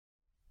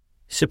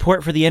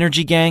Support for the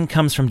Energy Gang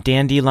comes from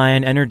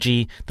Dandelion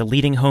Energy, the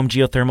leading home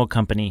geothermal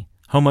company.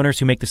 Homeowners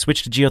who make the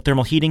switch to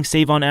geothermal heating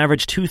save on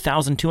average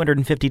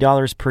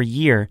 $2,250 per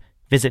year.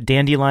 Visit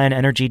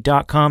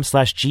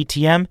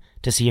dandelionenergy.com/GTM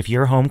to see if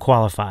your home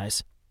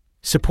qualifies.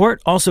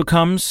 Support also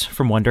comes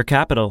from Wonder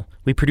Capital.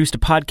 We produced a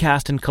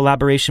podcast in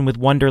collaboration with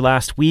Wonder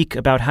last week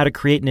about how to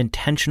create an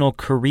intentional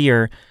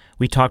career.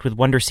 We talked with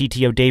Wonder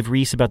CTO Dave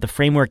Reese about the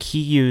framework he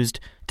used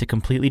to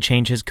completely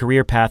change his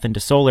career path into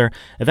solar,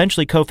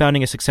 eventually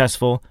co-founding a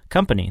successful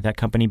company, that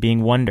company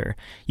being Wonder.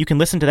 You can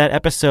listen to that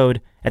episode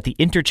at the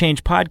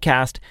Interchange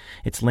Podcast.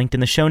 It's linked in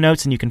the show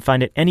notes, and you can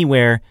find it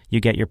anywhere you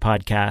get your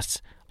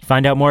podcasts.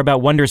 Find out more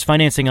about Wonder's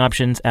financing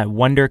options at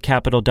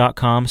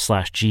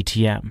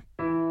wondercapital.com/GTM.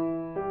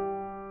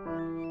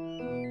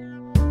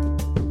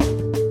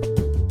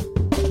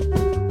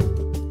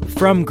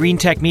 From Green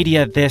Tech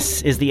Media,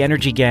 this is The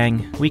Energy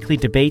Gang, weekly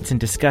debates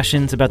and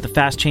discussions about the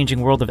fast-changing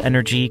world of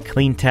energy,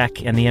 clean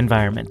tech, and the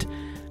environment.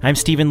 I'm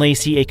Stephen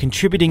Lacey, a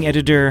contributing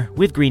editor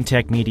with Green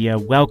Tech Media.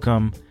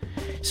 Welcome.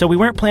 So we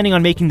weren't planning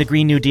on making the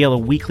Green New Deal a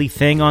weekly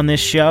thing on this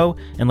show,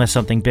 unless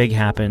something big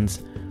happens.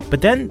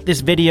 But then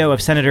this video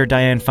of Senator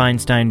Dianne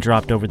Feinstein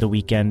dropped over the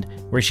weekend,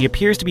 where she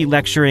appears to be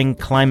lecturing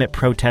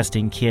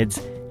climate-protesting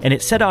kids, and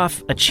it set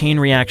off a chain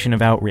reaction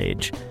of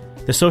outrage.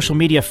 The social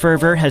media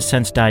fervor has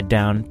since died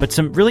down, but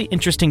some really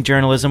interesting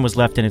journalism was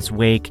left in its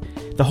wake.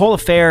 The whole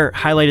affair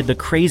highlighted the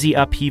crazy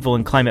upheaval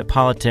in climate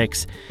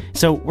politics,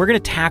 so we're going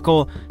to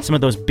tackle some of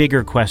those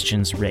bigger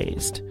questions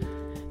raised.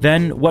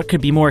 Then, what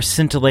could be more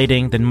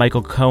scintillating than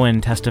Michael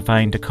Cohen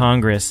testifying to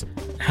Congress?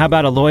 How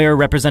about a lawyer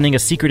representing a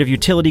secretive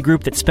utility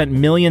group that spent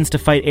millions to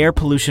fight air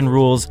pollution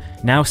rules,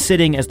 now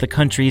sitting as the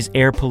country's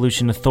air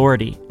pollution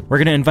authority? We're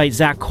going to invite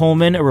Zach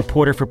Coleman, a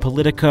reporter for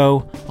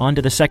Politico,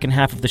 onto the second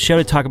half of the show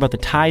to talk about the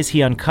ties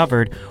he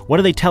uncovered. What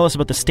do they tell us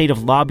about the state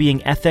of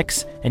lobbying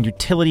ethics and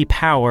utility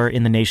power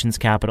in the nation's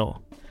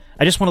capital?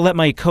 I just want to let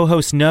my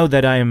co-hosts know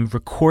that I am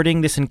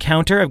recording this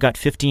encounter. I've got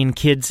 15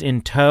 kids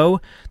in tow.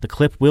 The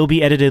clip will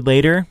be edited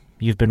later.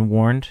 You've been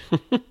warned.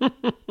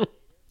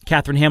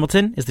 Catherine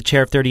Hamilton is the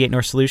chair of 38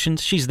 North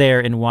Solutions. She's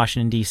there in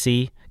Washington,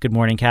 D.C. Good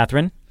morning,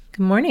 Catherine.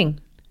 Good morning.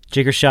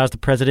 Jigar Shah is the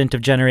president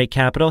of Generate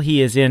Capital.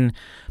 He is in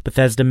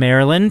Bethesda,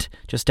 Maryland,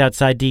 just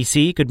outside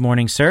D.C. Good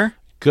morning, sir.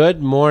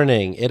 Good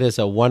morning. It is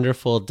a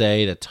wonderful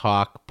day to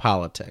talk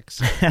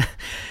politics.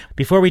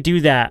 Before we do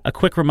that, a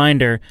quick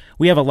reminder,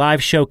 we have a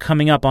live show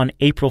coming up on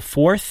April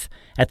 4th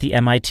at the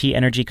MIT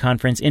Energy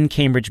Conference in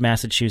Cambridge,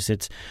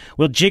 Massachusetts.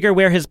 Will Jigar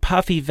wear his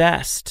puffy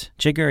vest?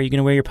 Jigar, are you going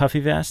to wear your puffy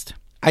vest?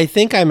 I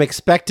think I'm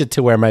expected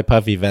to wear my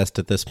puffy vest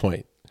at this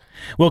point.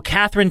 Will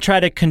Catherine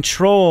try to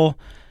control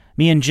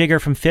me and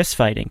Jigar from fist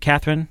fighting?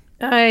 Catherine?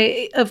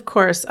 Of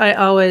course. I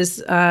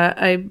always,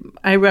 I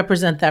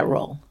represent that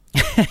role.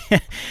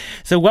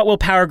 So what will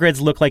power grids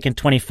look like in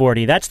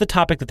 2040? That's the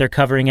topic that they're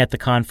covering at the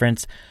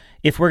conference.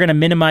 If we're going to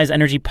minimize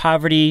energy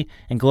poverty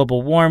and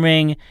global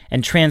warming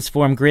and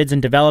transform grids in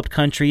developed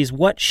countries,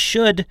 what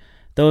should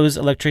those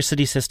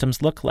electricity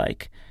systems look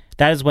like?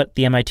 That is what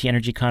the MIT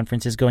Energy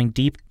Conference is going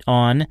deep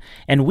on,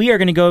 and we are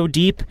going to go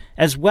deep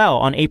as well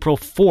on April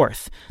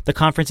 4th. The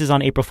conference is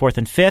on April 4th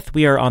and 5th.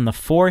 We are on the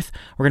 4th.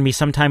 We're going to be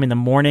sometime in the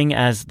morning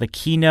as the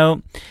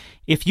keynote.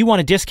 If you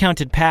want a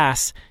discounted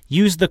pass,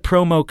 use the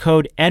promo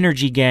code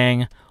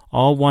ENERGYGANG,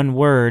 all one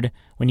word,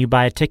 when you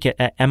buy a ticket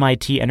at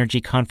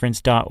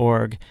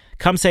mitenergyconference.org.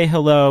 Come say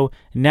hello,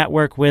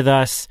 network with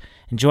us,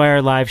 enjoy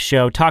our live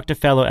show, talk to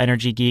fellow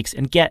energy geeks,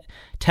 and get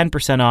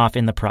 10% off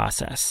in the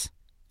process.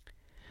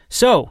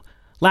 So,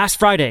 last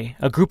Friday,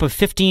 a group of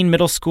 15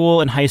 middle school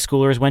and high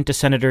schoolers went to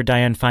Senator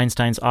Dianne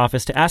Feinstein's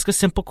office to ask a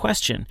simple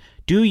question.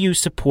 Do you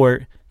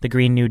support the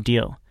Green New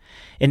Deal?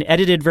 An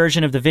edited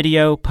version of the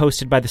video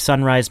posted by the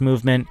Sunrise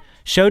Movement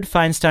showed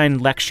Feinstein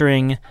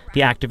lecturing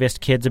the activist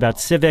kids about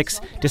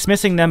civics,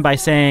 dismissing them by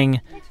saying,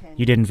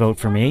 "You didn't vote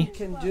for me."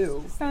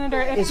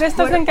 Senator, if this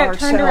doesn't get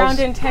turned around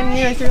in 10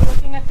 years, you're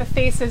looking at the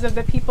faces of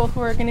the people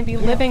who are going to be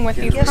living with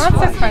these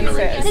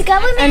consequences. The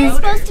government is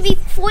supposed to be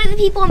for the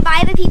people and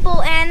by the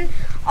people and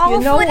all for the people.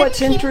 You know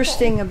what's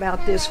interesting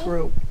about this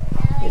group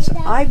is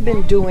I've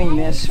been doing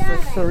this for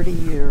 30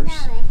 years.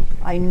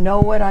 I know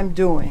what I'm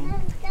doing.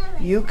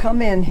 You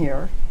come in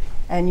here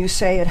and you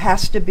say it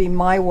has to be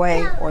my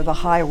way or the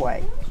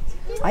highway.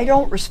 I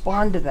don't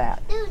respond to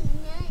that.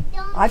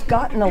 I've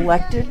gotten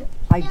elected.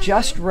 I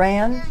just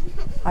ran.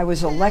 I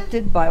was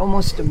elected by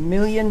almost 1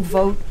 million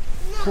vote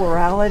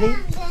plurality.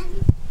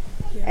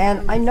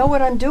 And I know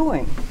what I'm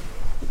doing.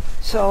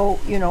 So,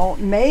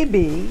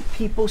 maybe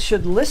people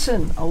should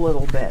listen a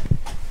little bit.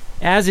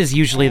 As is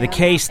usually the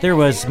case, there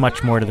was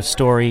much more to the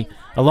story.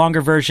 A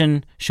longer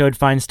version showed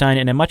Feinstein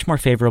in a much more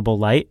favorable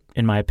light,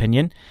 in my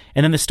opinion,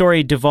 and then the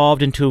story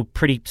devolved into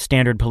pretty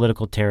standard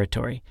political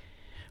territory.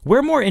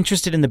 We're more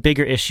interested in the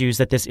bigger issues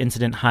that this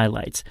incident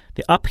highlights: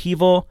 the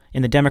upheaval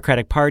in the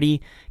Democratic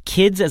Party,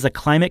 kids as a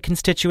climate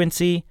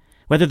constituency,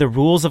 whether the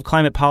rules of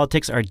climate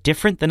politics are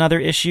different than other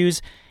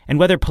issues, and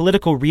whether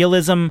political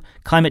realism,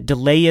 climate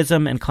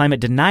delayism, and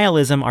climate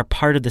denialism are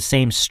part of the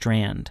same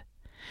strand.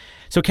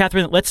 So,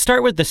 Catherine, let's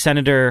start with the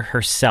senator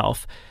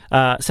herself.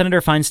 Senator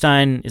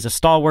Feinstein is a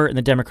stalwart in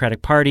the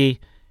Democratic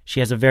Party. She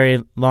has a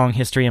very long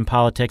history in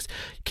politics.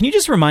 Can you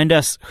just remind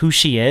us who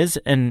she is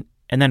and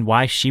then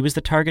why she was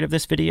the target of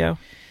this video?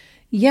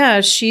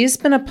 Yeah, she's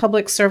been a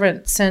public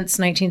servant since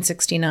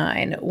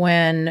 1969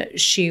 when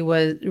she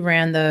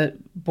ran the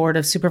Board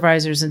of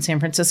Supervisors in San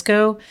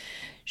Francisco.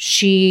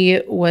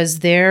 She was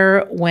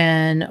there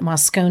when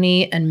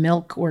Moscone and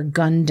Milk were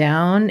gunned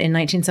down in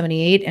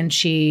 1978, and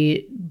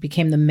she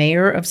became the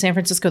mayor of San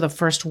Francisco, the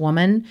first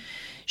woman.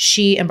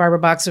 She and Barbara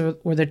Boxer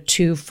were the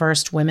two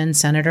first women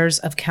senators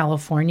of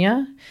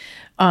California.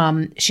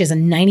 She has a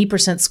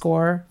 90%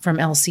 score from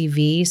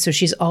LCV, so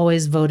she's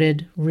always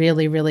voted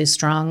really, really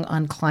strong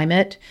on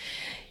climate.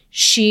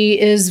 She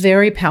is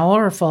very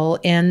powerful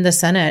in the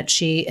Senate.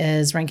 She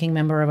is ranking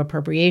member of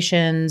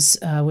Appropriations,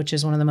 which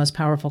is one of the most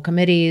powerful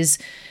committees.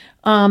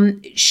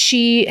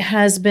 She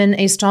has been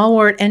a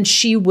stalwart, and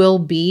she will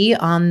be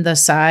on the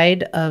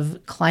side of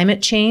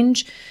climate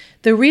change.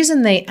 The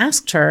reason they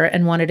asked her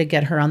and wanted to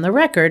get her on the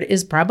record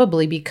is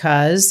probably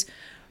because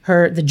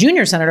the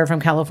junior senator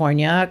from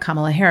California,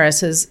 Kamala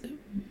Harris,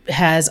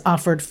 has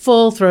offered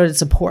full-throated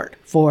support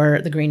for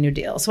the Green New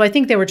Deal. So I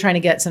think they were trying to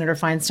get Senator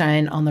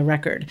Feinstein on the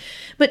record.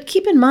 But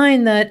keep in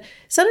mind that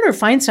Senator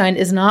Feinstein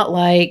is not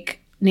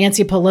like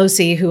Nancy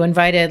Pelosi, who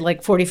invited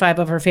like 45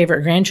 of her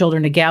favorite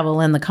grandchildren to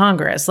gavel in the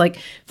Congress. Like,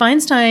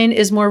 Feinstein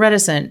is more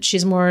reticent.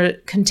 She's more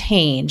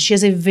contained. She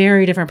has a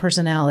very different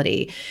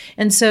personality.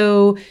 And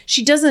so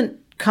she doesn't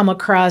come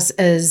across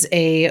as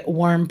a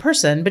warm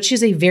person, but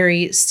she's a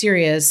very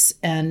serious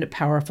and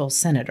powerful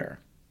senator.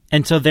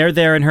 And so they're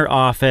there in her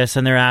office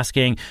and they're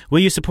asking, will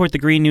you support the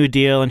Green New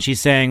Deal? And she's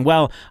saying,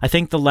 well, I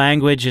think the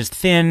language is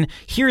thin.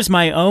 Here's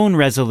my own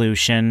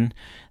resolution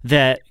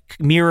that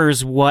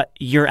mirrors what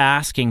you're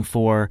asking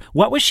for.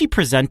 What was she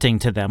presenting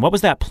to them? What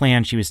was that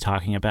plan she was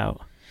talking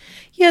about?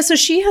 Yeah, so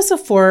she has a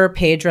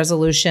 4-page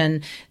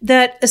resolution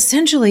that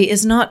essentially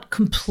is not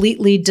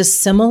completely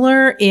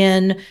dissimilar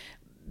in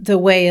the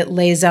way it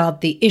lays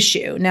out the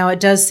issue. Now, it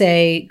does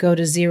say go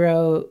to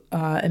zero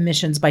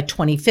emissions by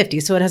 2050,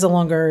 so it has a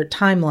longer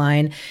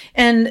timeline.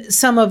 And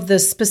some of the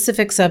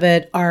specifics of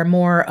it are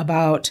more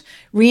about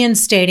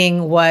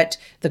reinstating what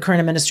the current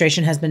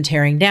administration has been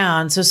tearing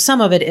down. So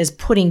some of it is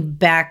putting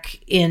back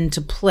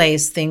into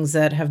place things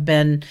that have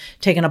been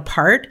taken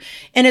apart.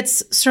 And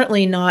it's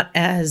certainly not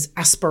as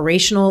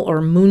aspirational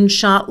or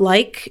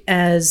moonshot-like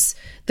as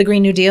the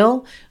Green New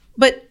Deal.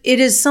 But it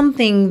is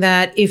something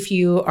that if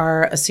you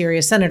are a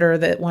serious senator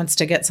that wants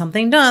to get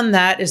something done,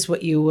 that is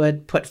what you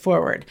would put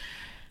forward.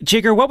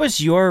 Jigger, what was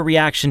your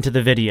reaction to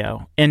the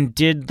video? And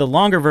did the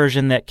longer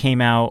version that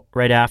came out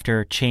right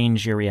after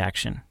change your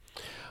reaction?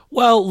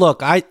 Well,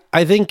 look, I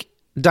think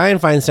Dianne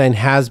Feinstein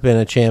has been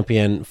a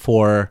champion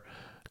for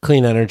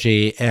clean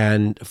energy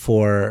and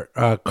for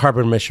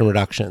carbon emission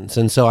reductions.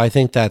 And so I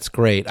think that's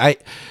great.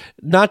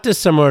 Not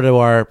dissimilar to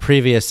our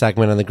previous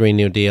segment on the Green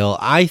New Deal,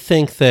 I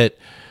think that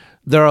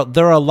there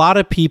are a lot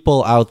of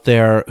people out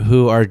there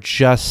who are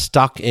just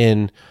stuck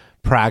in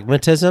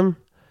pragmatism,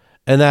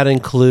 and that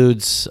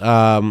includes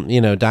Dianne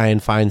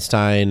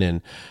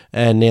Feinstein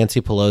and Nancy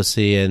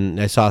Pelosi,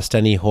 and I saw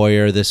Steny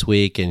Hoyer this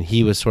week, and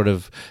he was sort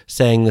of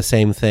saying the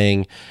same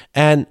thing.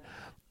 And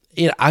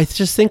I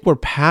just think we're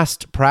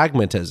past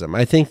pragmatism.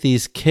 I think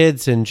these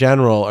kids in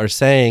general are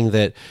saying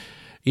that,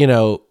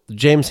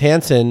 James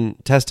Hansen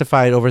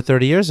testified over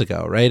 30 years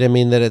ago, right? I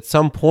mean, that at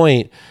some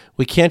point,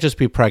 we can't just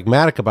be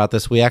pragmatic about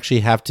this. We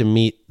actually have to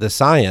meet the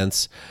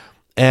science.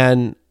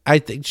 And I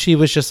think she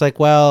was just like,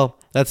 well,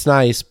 that's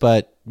nice,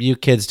 but you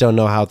kids don't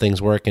know how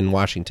things work in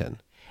Washington.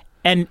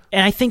 And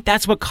I think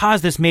that's what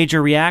caused this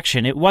major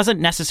reaction. It wasn't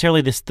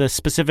necessarily the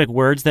specific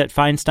words that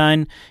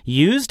Feinstein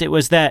used. It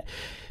was that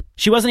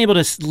she wasn't able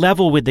to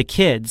level with the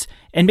kids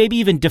and maybe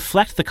even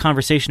deflect the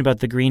conversation about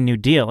the Green New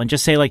Deal and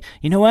just say, like,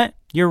 you know what?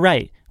 You're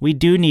right. We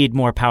do need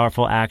more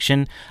powerful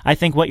action. I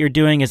think what you're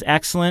doing is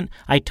excellent.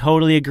 I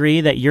totally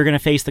agree that you're going to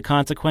face the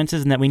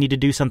consequences and that we need to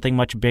do something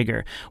much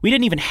bigger. We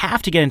didn't even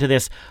have to get into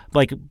this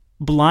like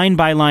line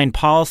by line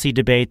policy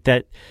debate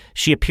that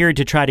she appeared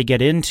to try to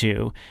get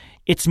into.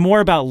 It's more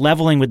about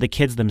leveling with the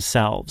kids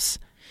themselves.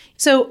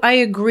 So I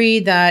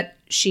agree that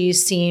she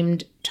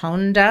seemed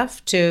tone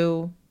deaf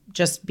to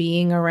just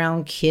being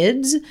around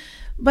kids,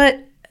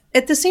 but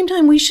at the same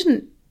time, we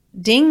shouldn't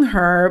ding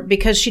her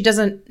because she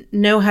doesn't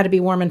know how to be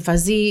warm and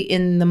fuzzy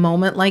in the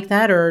moment like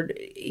that. Or,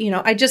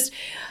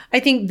 I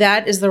think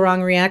that is the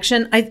wrong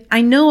reaction.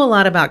 I know a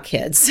lot about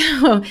kids.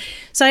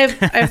 So I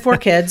have 4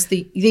 kids,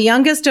 the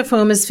youngest of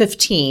whom is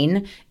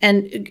 15.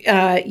 And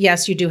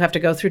yes, you do have to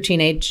go through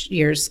teenage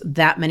years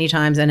that many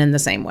times and in the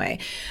same way.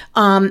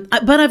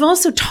 But I've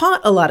also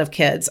taught a lot of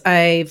kids.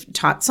 I've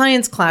taught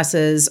science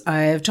classes.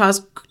 I've taught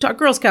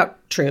Girl Scout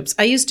troops.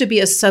 I used to be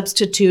a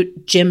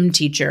substitute gym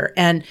teacher.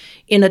 And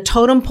in a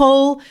totem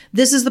pole,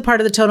 this is the part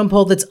of the totem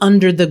pole that's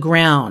under the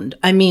ground.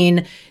 I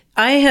mean,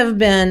 I have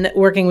been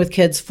working with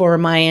kids for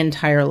my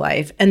entire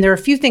life, and there are a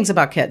few things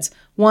about kids.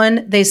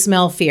 One, they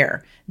smell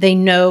fear. They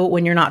know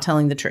when you're not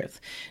telling the truth.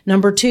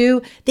 Number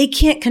two, they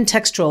can't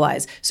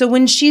contextualize. So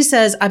when she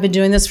says, I've been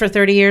doing this for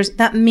 30 years,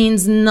 that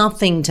means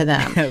nothing to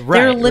them.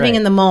 They're living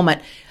in the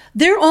moment.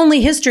 Their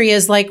only history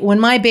is like when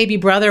my baby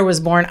brother was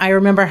born, I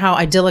remember how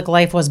idyllic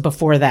life was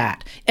before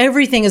that.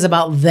 Everything is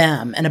about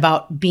them and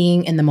about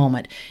being in the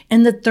moment.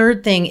 And the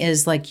third thing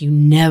is like you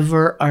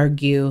never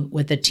argue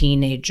with a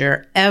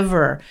teenager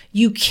ever.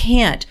 You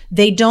can't.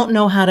 They don't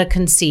know how to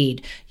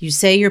concede. You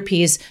say your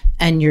piece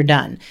and you're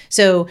done.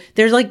 So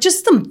there's like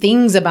just some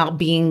things about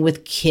being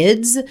with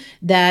kids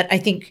that I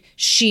think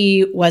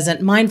she wasn't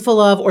mindful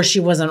of or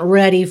she wasn't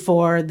ready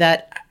for,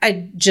 that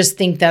I just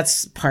think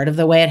that's part of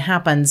the way it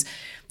happens.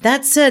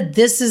 That said,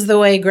 this is the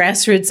way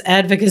grassroots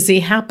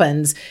advocacy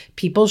happens.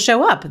 People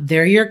show up.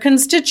 They're your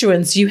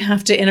constituents. You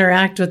have to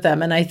interact with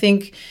them. And I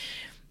think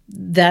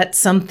that's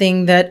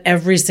something that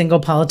every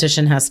single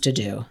politician has to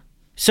do.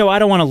 So I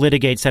don't want to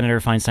litigate Senator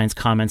Feinstein's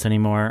comments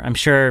anymore. I'm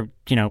sure,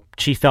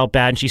 she felt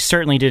bad, and she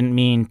certainly didn't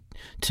mean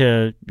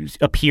to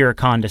appear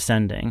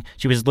condescending.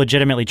 She was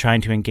legitimately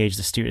trying to engage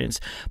the students.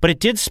 But it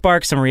did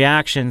spark some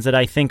reactions that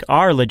I think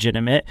are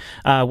legitimate.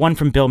 One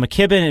from Bill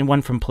McKibben and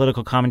one from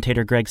political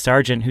commentator Greg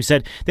Sargent, who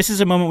said, this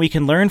is a moment we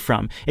can learn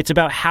from. It's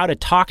about how to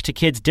talk to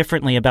kids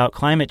differently about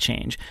climate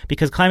change,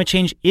 because climate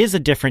change is a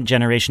different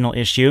generational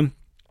issue.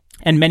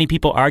 And many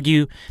people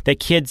argue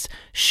that kids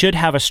should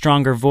have a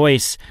stronger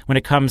voice when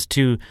it comes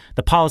to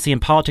the policy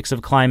and politics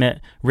of climate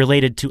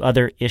related to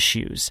other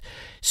issues.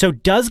 So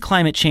does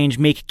climate change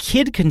make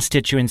kid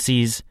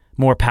constituencies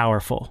more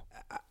powerful?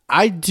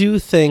 I do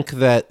think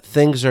that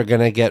things are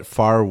going to get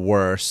far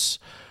worse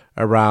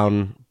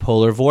around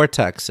polar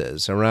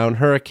vortexes, around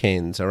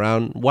hurricanes,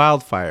 around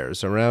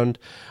wildfires, around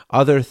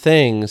other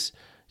things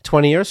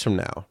 20 years from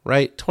now,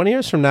 right? 20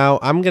 years from now,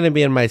 I'm going to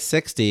be in my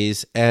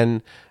 60s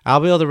and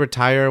I'll be able to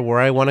retire where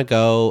I want to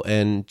go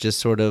and just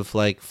sort of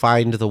like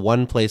find the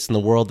one place in the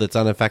world that's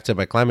unaffected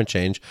by climate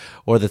change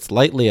or that's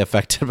lightly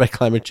affected by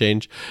climate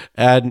change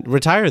and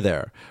retire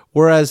there.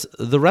 Whereas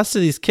the rest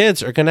of these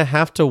kids are going to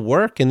have to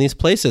work in these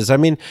places. I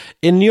mean,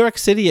 in New York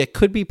City, it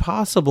could be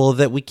possible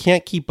that we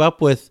can't keep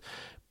up with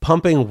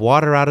pumping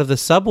water out of the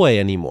subway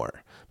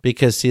anymore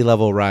because sea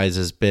level rise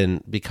has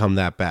become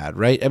that bad,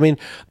 right? I mean,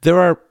 there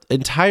are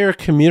entire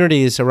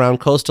communities around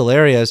coastal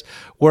areas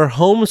where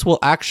homes will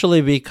actually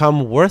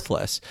become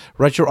worthless,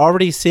 right? You're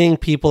already seeing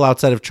people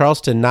outside of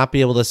Charleston not be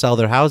able to sell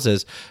their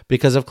houses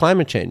because of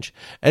climate change.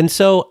 And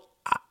so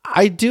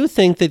I do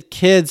think that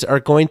kids are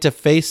going to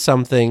face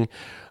something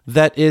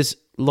that is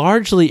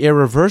largely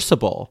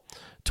irreversible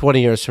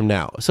 20 years from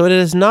now. So it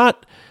is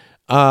not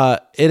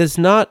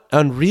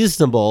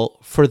unreasonable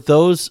for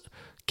those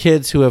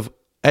kids who have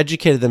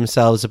educated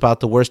themselves about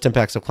the worst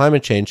impacts of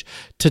climate change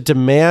to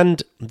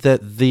demand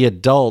that the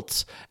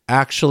adults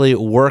actually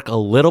work a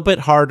little bit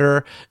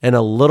harder and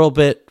a little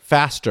bit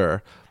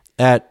faster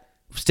at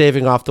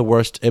staving off the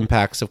worst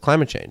impacts of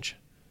climate change.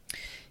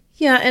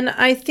 Yeah, and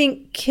I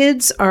think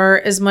kids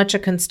are as much a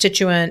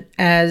constituent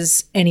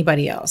as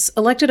anybody else.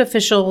 Elected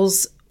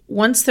officials,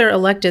 once they're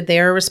elected, they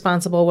are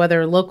responsible,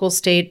 whether local,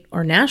 state,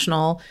 or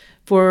national,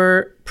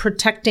 for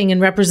protecting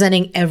and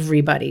representing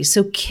everybody.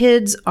 So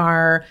kids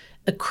are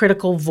a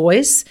critical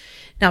voice.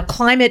 Now,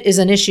 climate is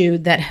an issue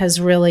that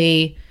has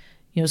really,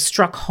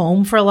 struck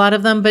home for a lot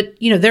of them. But,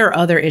 there are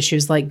other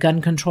issues like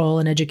gun control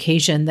and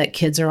education that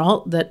kids are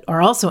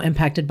also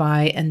impacted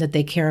by and that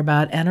they care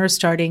about and are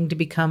starting to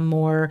become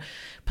more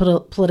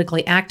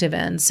politically active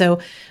in. So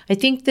I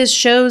think this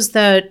shows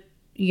that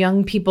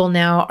young people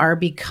now are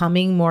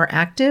becoming more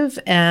active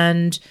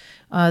and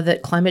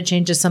that climate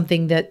change is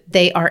something that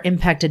they are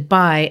impacted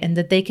by and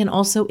that they can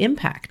also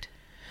impact.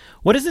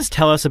 What does this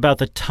tell us about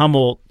the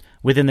tumult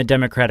within the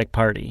Democratic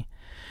Party?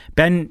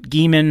 Ben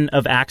Gieman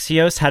of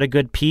Axios had a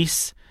good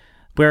piece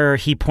where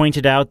he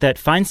pointed out that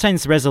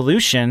Feinstein's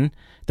resolution,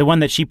 the one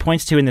that she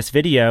points to in this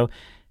video,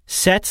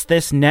 sets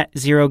this net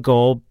zero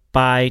goal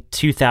by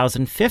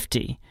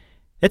 2050.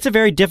 It's a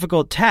very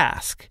difficult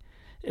task,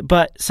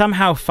 but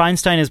somehow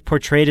Feinstein is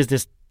portrayed as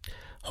this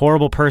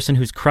horrible person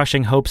who's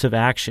crushing hopes of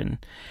action.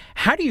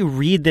 How do you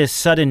read this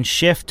sudden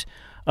shift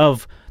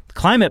of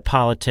climate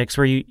politics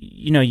where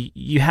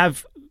you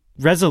have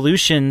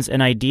resolutions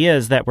and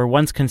ideas that were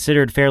once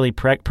considered fairly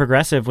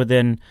progressive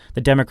within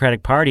the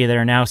Democratic Party that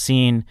are now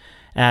seen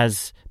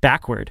as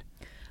backward?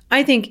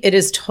 I think it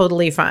is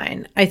totally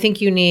fine. I think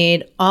you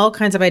need all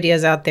kinds of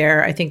ideas out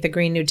there. I think the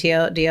Green New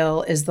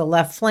Deal is the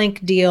left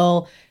flank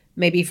deal.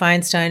 Maybe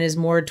Feinstein is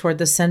more toward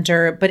the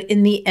center. But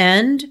in the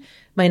end,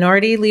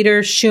 Minority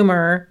Leader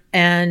Schumer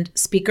and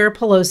Speaker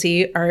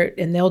Pelosi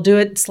and they'll do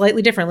it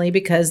slightly differently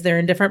because they're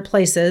in different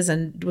places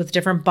and with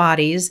different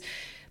bodies,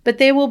 but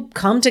they will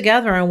come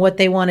together on what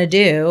they want to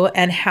do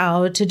and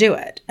how to do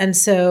it. And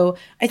so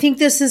I think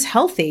this is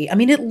healthy. I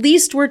mean, at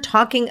least we're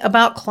talking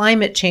about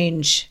climate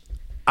change.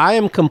 I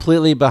am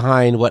completely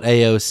behind what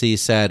AOC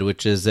said,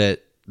 which is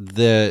that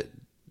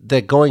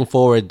that going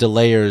forward,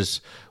 delayers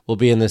will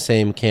be in the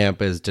same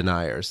camp as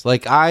deniers.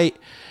 Like I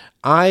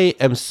I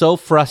am so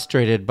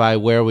frustrated by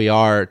where we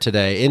are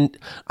today. And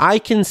I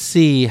can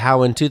see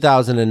how in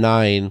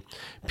 2009,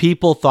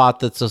 people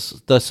thought that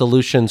the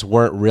solutions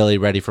weren't really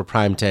ready for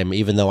prime time,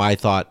 even though I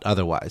thought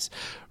otherwise,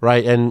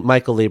 right? And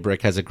Michael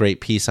Liebrich has a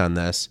great piece on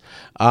this.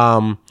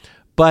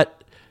 But,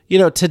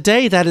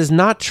 today that is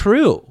not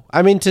true.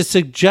 I mean, to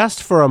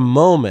suggest for a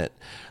moment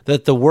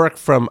that the work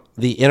from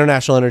the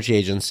International Energy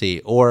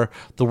Agency or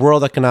the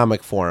World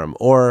Economic Forum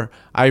or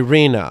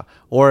IRENA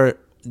or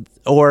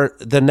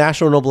the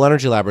National Renewable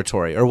Energy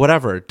Laboratory or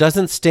whatever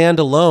doesn't stand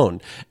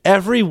alone.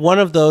 Every one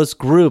of those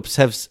groups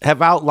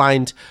have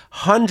outlined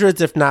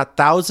hundreds, if not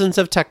thousands,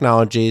 of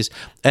technologies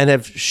and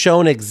have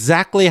shown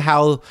exactly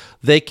how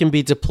they can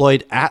be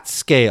deployed at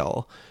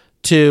scale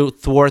to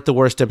thwart the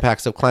worst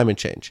impacts of climate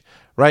change.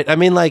 Right? I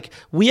mean,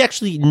 we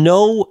actually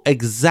know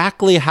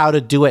exactly how to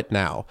do it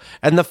now.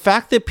 And the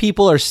fact that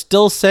people are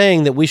still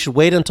saying that we should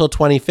wait until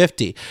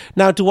 2050.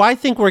 Now, do I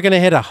think we're going to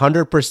hit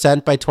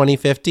 100% by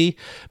 2050?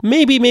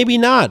 Maybe, maybe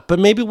not. But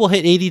maybe we'll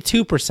hit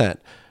 82%.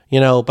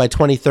 By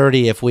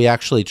 2030 if we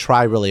actually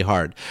try really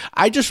hard.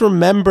 I just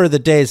remember the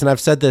days, and I've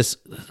said this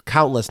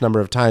countless number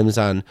of times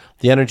on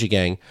the Energy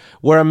Gang,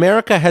 where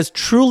America has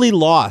truly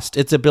lost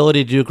its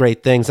ability to do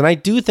great things. And I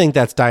do think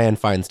that's Dianne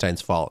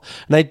Feinstein's fault.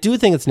 And I do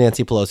think it's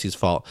Nancy Pelosi's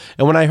fault.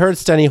 And when I heard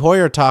Steny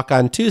Hoyer talk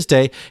on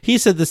Tuesday, he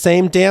said the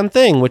same damn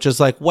thing, which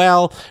is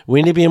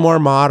we need to be more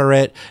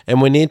moderate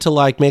and we need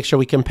to make sure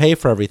we can pay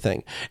for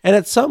everything. And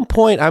at some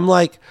point, I'm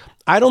like,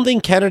 I don't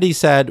think Kennedy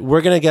said,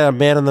 we're going to get a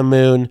man on the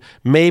moon,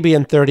 maybe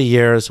in 30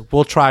 years,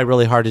 we'll try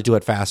really hard to do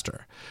it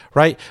faster,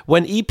 right?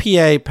 When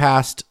EPA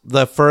passed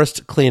the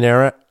first Clean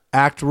Air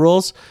Act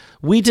rules,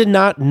 we did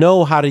not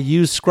know how to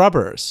use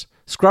scrubbers.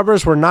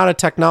 Scrubbers were not a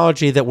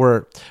technology that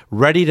were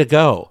ready to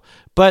go.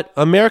 But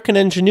American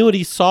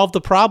ingenuity solved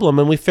the problem,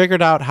 and we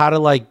figured out how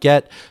to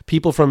get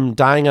people from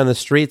dying on the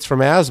streets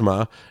from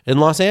asthma in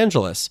Los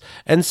Angeles.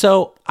 And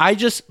so I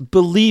just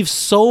believe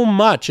so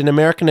much in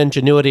American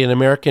ingenuity and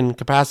American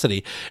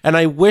capacity. And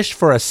I wish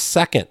for a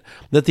second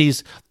that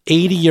these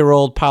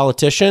 80-year-old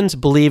politicians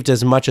believed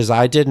as much as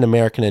I did in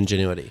American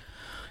ingenuity.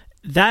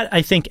 That,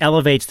 I think,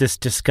 elevates this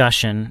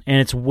discussion, and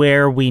it's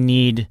where we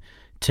need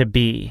to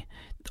be.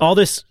 All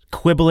this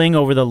quibbling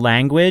over the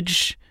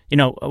language,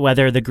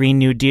 whether the Green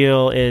New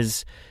Deal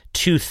is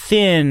too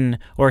thin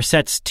or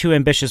sets too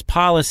ambitious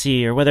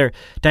policy, or whether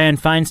Dianne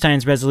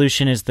Feinstein's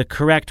resolution is the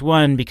correct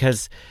one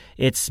because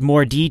it's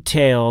more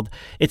detailed,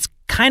 it's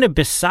kind of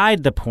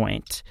beside the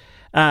point.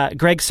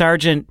 Greg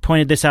Sargent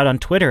pointed this out on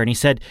Twitter, and he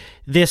said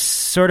this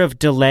sort of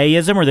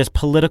delayism or this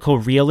political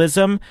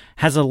realism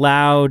has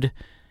allowed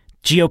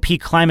GOP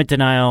climate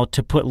denial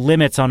to put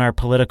limits on our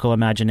political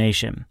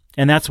imagination.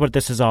 And that's what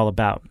this is all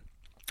about.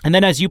 And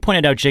then, as you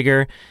pointed out,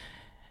 Jigger,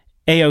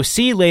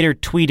 AOC later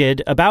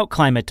tweeted about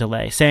climate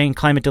delay, saying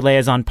climate delay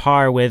is on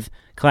par with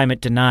climate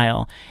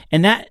denial.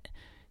 And that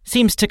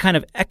seems to kind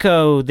of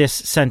echo this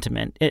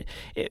sentiment.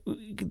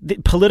 The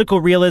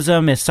political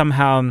realism is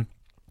somehow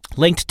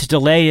linked to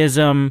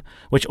delayism,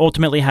 which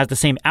ultimately has the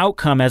same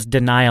outcome as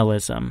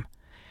denialism.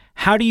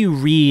 How do you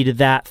read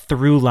that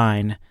through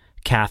line,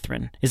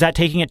 Catherine? Is that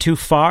taking it too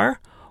far,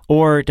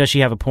 or does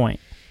she have a point?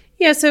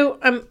 Yeah, so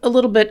I'm a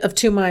little bit of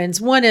two minds.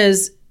 One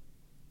is,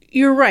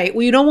 you're right.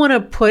 We don't want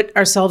to put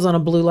ourselves on a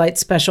blue light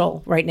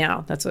special right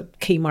now. That's a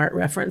Kmart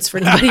reference for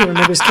anybody who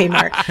remembers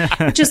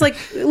Kmart. Which is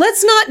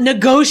let's not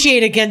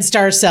negotiate against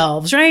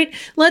ourselves, right?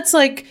 Let's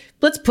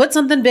put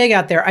something big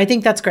out there. I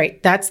think that's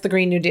great. That's the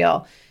Green New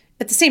Deal.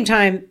 At the same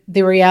time,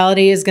 the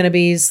reality is going to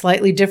be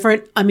slightly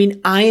different. I mean,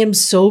 I am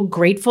so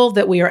grateful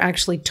that we are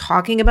actually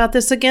talking about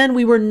this again.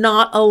 We were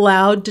not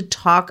allowed to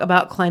talk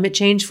about climate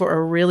change for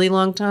a really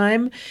long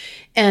time.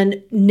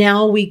 And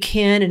now we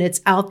can, and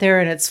it's out there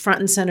and it's front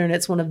and center, and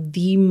it's one of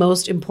the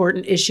most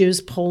important issues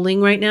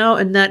polling right now.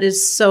 And that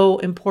is so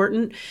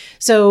important.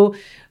 So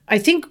I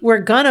think we're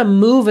going to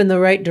move in the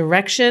right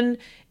direction.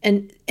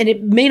 And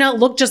it may not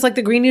look just like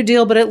the Green New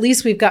Deal, but at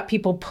least we've got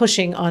people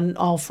pushing on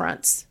all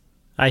fronts.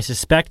 I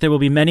suspect there will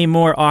be many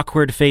more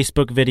awkward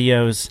Facebook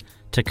videos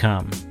to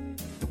come.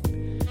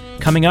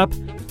 Coming up,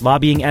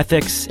 lobbying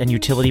ethics and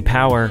utility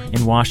power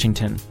in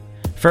Washington.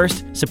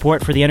 First,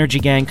 support for the Energy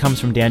Gang comes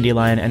from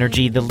Dandelion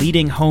Energy, the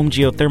leading home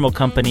geothermal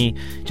company,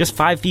 just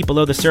 5 feet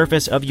below the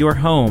surface of your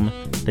home.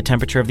 The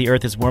temperature of the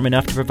Earth is warm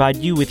enough to provide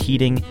you with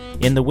heating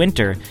in the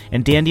winter,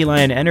 and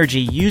Dandelion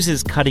Energy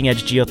uses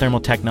cutting-edge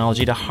geothermal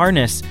technology to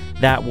harness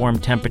that warm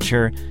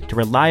temperature to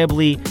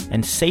reliably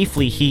and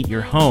safely heat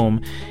your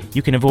home.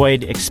 You can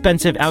avoid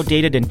expensive,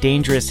 outdated, and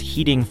dangerous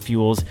heating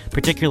fuels,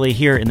 particularly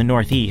here in the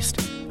Northeast.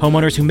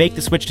 Homeowners who make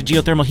the switch to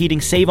geothermal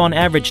heating save on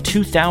average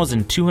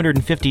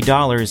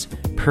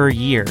 $2,250 per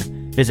year.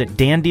 Visit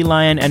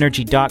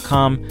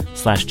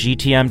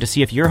dandelionenergy.com/GTM to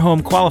see if your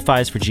home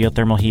qualifies for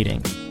geothermal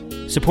heating.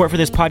 Support for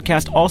this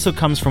podcast also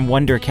comes from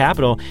Wonder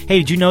Capital. Hey,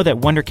 did you know that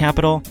Wonder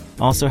Capital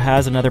also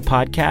has another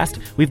podcast?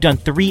 We've done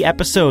 3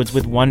 episodes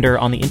with Wonder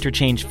on the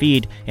Interchange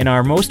feed. In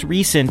our most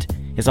recent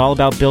is all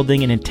about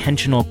building an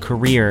intentional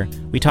career.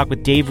 We talk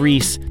with Dave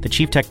Reese, the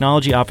Chief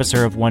Technology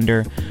Officer of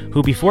Wonder,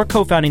 who before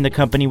co-founding the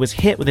company was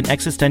hit with an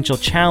existential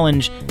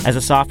challenge as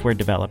a software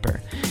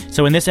developer.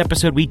 So in this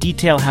episode, we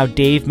detail how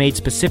Dave made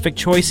specific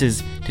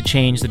choices to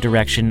change the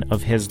direction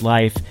of his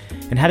life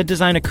and how to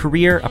design a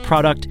career, a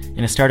product,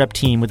 and a startup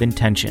team with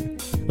intention.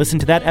 Listen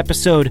to that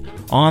episode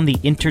on the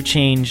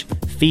Interchange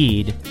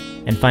feed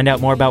and find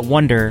out more about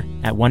Wonder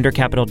at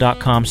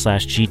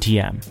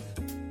wondercapital.com/GTM.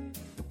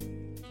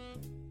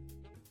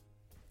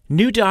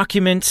 New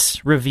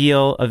documents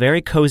reveal a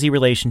very cozy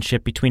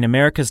relationship between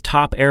America's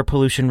top air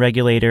pollution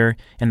regulator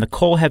and the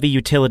coal-heavy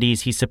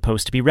utilities he's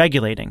supposed to be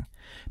regulating.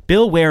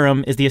 Bill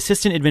Wareham is the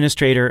Assistant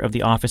Administrator of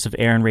the Office of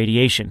Air and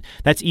Radiation.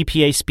 That's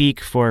EPA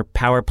speak for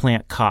Power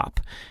Plant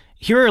Cop.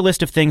 Here are a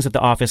list of things that the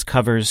office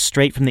covers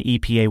straight from the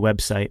EPA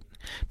website: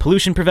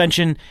 pollution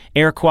prevention,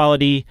 air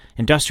quality,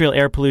 industrial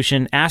air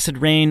pollution, acid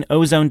rain,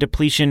 ozone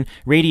depletion,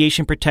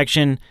 radiation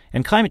protection,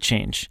 and climate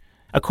change.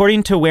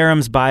 According to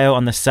Wareham's bio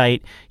on the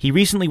site, he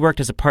recently worked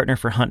as a partner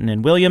for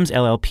Hunton & Williams,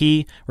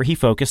 LLP, where he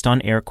focused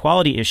on air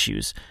quality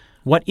issues.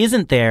 What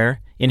isn't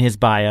there in his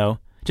bio?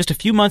 Just a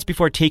few months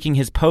before taking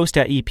his post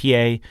at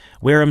EPA,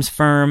 Wareham's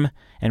firm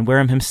and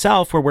Wareham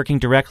himself were working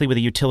directly with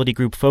a utility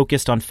group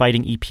focused on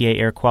fighting EPA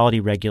air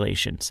quality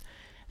regulations.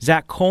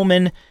 Zach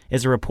Coleman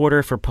is a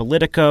reporter for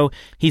Politico.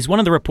 He's one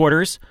of the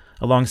reporters,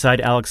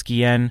 alongside Alex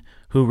Guillen,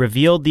 who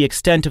revealed the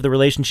extent of the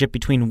relationship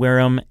between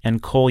Wareham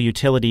and coal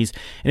utilities.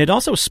 And it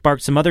also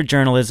sparked some other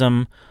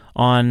journalism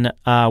on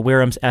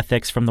Wareham's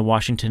ethics from the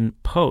Washington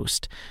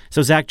Post.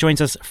 So Zach joins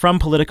us from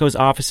Politico's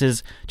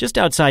offices just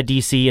outside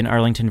D.C. in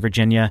Arlington,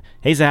 Virginia.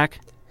 Hey,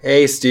 Zach.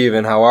 Hey,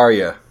 Steven. How are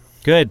you?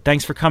 Good.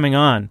 Thanks for coming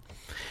on.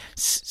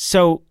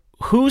 So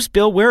who's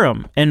Bill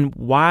Wareham, and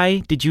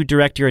why did you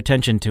direct your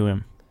attention to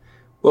him?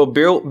 Well,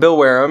 Bill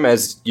Wareham,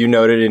 as you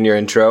noted in your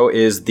intro,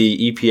 is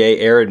the EPA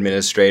Air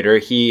Administrator.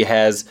 He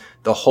has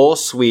the whole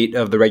suite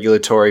of the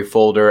regulatory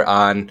folder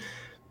on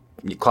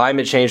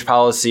climate change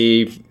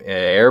policy,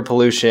 air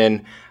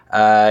pollution.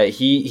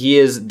 He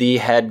is the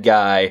head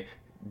guy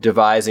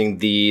devising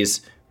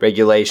these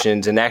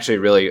regulations and actually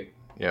really,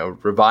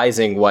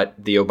 revising what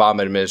the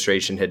Obama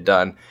administration had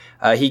done.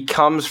 He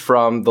comes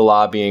from the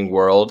lobbying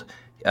world.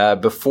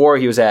 Before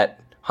he was at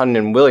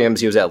Hunton &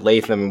 Williams, he was at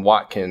Latham &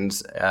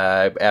 Watkins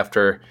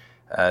after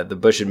the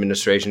Bush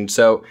administration.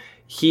 So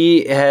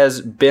he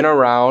has been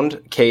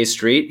around K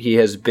Street. He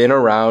has been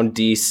around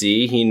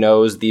D.C. He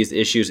knows these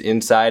issues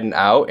inside and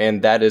out,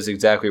 and that is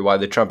exactly why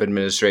the Trump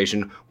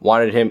administration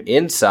wanted him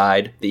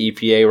inside the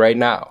EPA right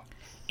now.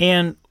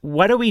 And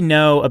what do we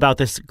know about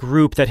this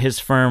group that his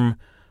firm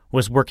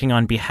was working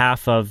on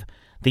behalf of,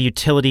 the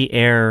Utility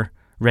Air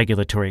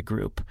Regulatory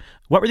Group?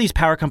 What were these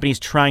power companies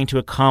trying to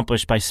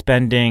accomplish by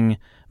spending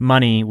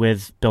money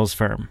with Bill's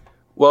firm?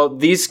 Well,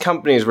 these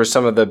companies were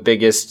some of the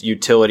biggest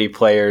utility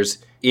players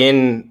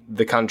in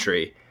the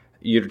country.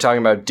 You're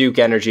talking about Duke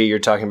Energy, you're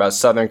talking about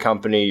Southern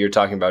Company, you're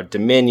talking about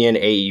Dominion,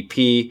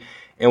 AEP.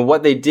 And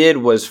what they did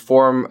was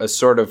form a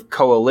sort of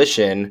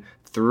coalition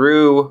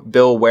through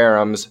Bill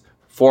Wareham's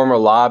former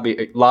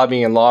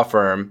lobbying and law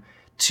firm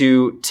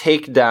to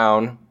take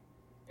down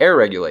air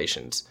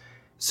regulations.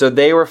 So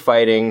they were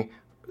fighting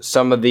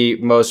some of the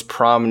most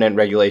prominent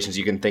regulations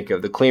you can think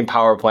of. The Clean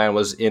Power Plan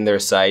was in their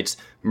sights.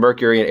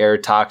 Mercury and air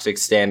toxic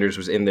standards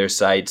was in their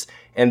sights.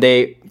 And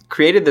they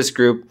created this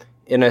group,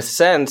 in a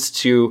sense,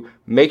 to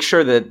make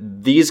sure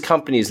that these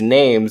companies'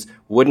 names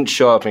wouldn't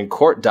show up in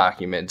court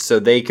documents, so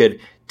they could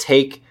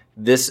take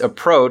this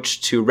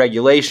approach to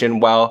regulation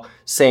while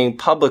saying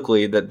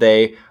publicly that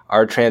they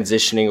are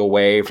transitioning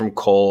away from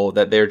coal,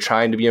 that they're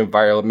trying to be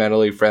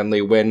environmentally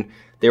friendly, when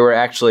they were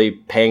actually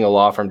paying a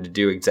law firm to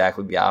do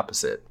exactly the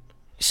opposite.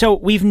 So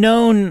we've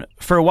known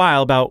for a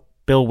while about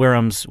Bill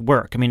Wareham's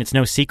work. I mean, it's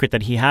no secret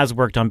that he has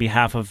worked on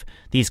behalf of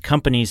these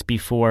companies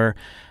before.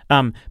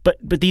 But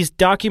these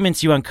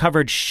documents you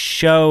uncovered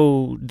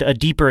show a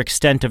deeper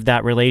extent of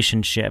that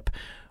relationship.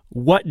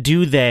 What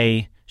do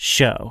they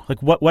show?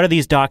 Like, what do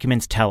these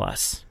documents tell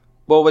us?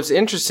 Well, what's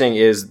interesting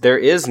is there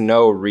is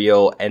no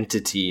real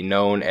entity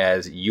known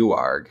as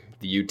UARG,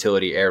 the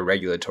Utility Air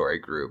Regulatory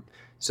Group.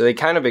 So they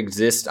kind of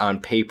exist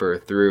on paper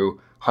through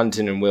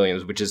Hunton &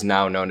 Williams, which is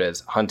now known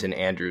as Hunton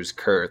Andrews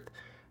Kurth.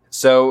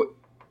 So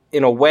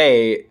in a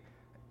way,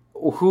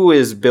 who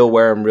is Bill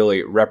Wareham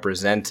really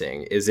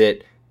representing? Is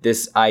it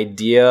this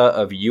idea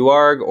of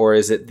UARG, or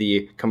is it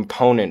the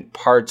component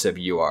parts of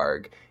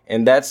UARG?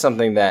 And that's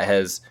something that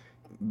has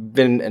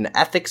been an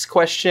ethics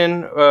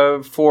question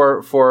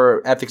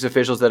for ethics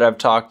officials that I've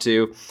talked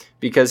to,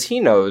 because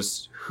he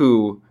knows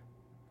who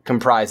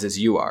comprises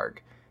UARG.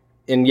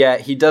 And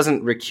yet he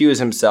doesn't recuse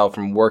himself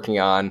from working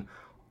on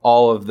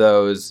all of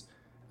those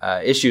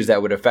issues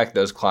that would affect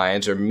those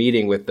clients, or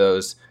meeting with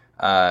those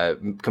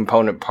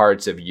component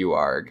parts of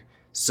UARG.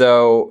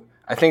 So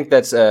I think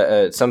that's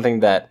something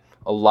that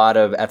a lot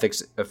of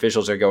ethics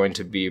officials are going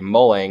to be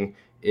mulling,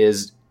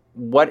 is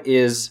what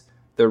is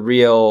the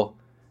real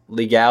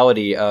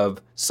legality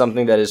of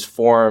something that is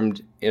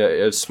formed in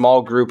a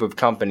small group of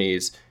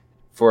companies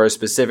for a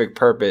specific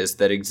purpose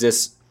that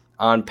exists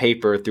on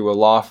paper through a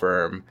law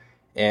firm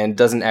and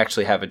doesn't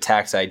actually have a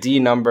tax ID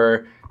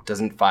number,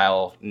 doesn't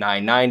file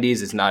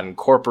 990s, it's not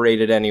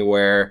incorporated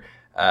anywhere.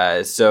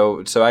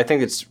 So I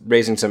think it's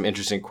raising some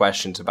interesting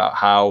questions about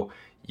how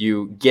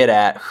you get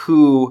at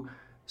who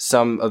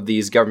some of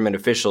these government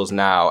officials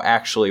now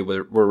actually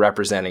were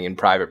representing in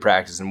private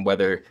practice and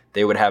whether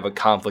they would have a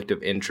conflict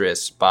of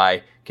interest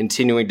by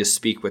continuing to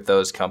speak with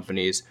those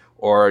companies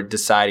or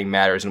deciding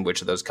matters in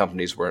which of those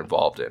companies were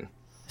involved in.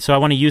 So I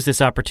want to use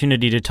this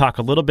opportunity to talk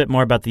a little bit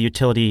more about the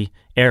Utility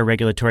Air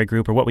Regulatory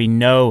Group, or what we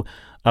know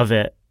of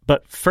it.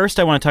 But first,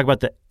 I want to talk about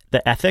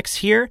the ethics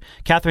here.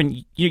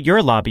 Catherine, you're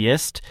a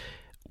lobbyist.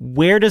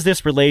 Where does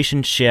this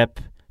relationship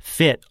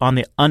fit on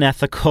the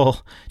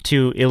unethical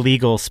to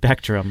illegal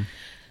spectrum?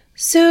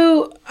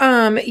 So,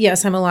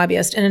 yes, I'm a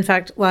lobbyist. And in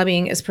fact,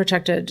 lobbying is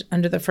protected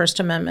under the First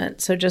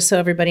Amendment. So just so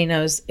everybody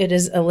knows, it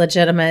is a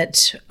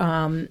legitimate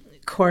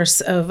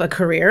course of a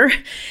career.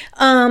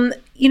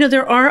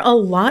 There are a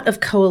lot of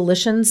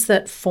coalitions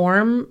that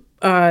form.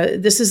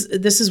 This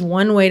is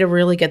one way to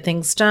really get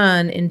things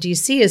done in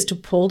DC, is to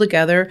pull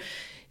together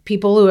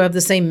people who have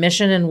the same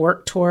mission and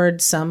work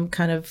towards some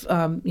kind of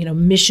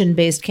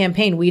mission-based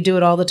campaign. We do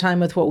it all the time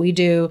with what we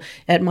do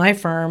at my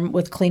firm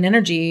with clean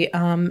energy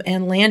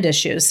and land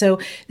issues. So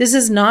this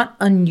is not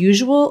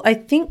unusual. I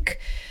think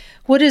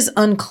what is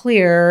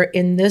unclear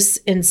in this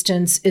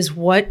instance is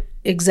what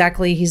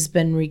exactly he's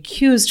been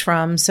recused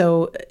from.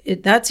 So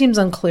that seems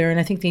unclear. And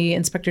I think the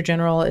Inspector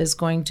General is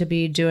going to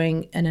be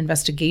doing an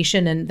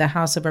investigation, and the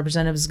House of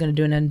Representatives is going to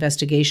do an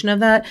investigation of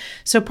that.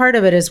 So part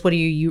of it is, what are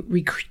you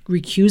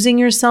recusing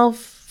yourself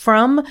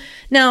from?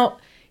 Now,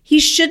 he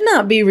should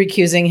not be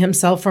recusing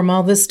himself from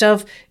all this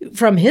stuff.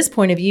 From his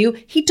point of view,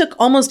 he took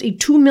almost a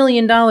 $2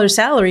 million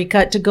salary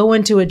cut to go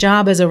into a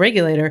job as a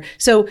regulator.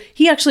 So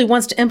he actually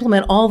wants to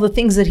implement all the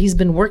things that he's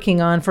been working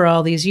on for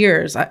all these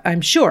years.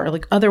 I'm sure.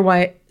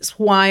 Otherwise,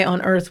 why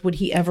on earth would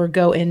he ever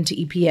go into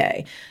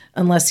EPA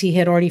unless he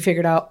had already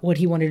figured out what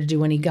he wanted to do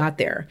when he got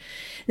there?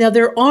 Now,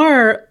 there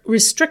are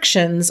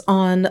restrictions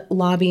on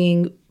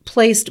lobbying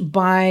placed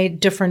by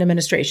different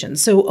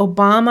administrations. So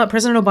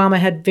President Obama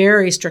had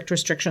very strict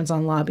restrictions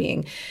on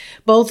lobbying,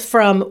 both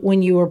from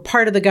when you were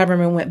part of the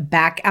government, went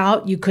back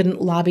out, you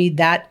couldn't lobby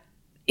that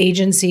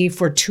agency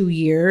for 2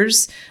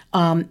 years.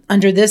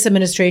 Under this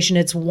administration,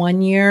 it's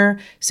 1 year.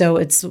 So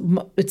it's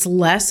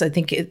less. I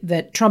think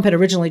that Trump had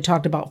originally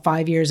talked about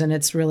 5 years, and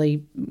it's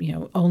really,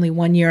 only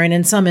 1 year. And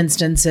in some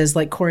instances,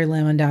 like Corey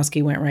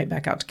Lewandowski went right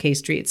back out to K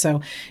Street.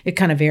 So it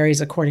kind of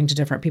varies according to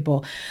different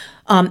people.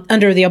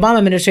 Under the Obama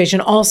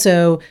administration,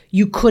 also,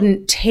 you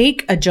couldn't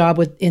take a job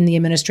within the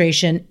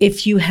administration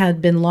if you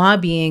had been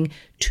lobbying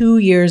 2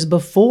 years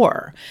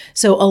before.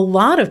 So a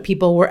lot of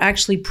people were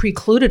actually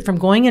precluded from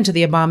going into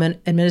the Obama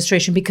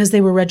administration because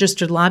they were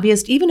registered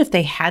lobbyists. Even if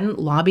they hadn't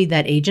lobbied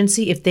that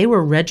agency, if they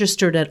were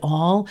registered at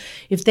all,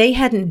 if they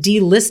hadn't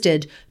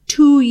delisted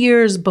 2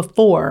 years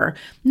before,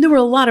 there were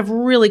a lot of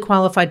really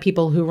qualified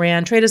people who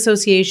ran trade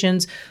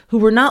associations, who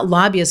were not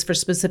lobbyists for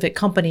specific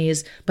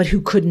companies, but who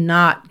could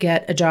not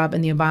get a job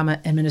in the Obama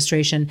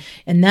administration.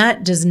 And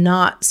that does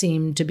not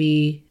seem to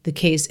be the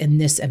case in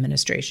this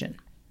administration.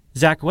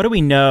 Zach, what do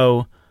we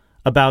know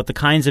about the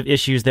kinds of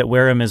issues that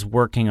Wareham is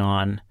working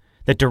on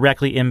that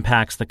directly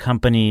impacts the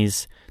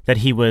companies that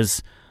he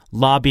was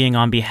lobbying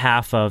on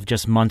behalf of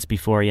just months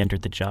before he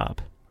entered the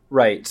job?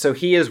 Right. So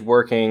he is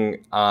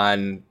working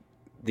on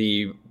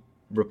the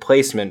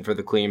replacement for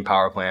the Clean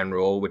Power Plan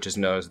rule, which is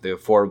known as the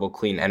Affordable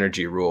Clean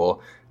Energy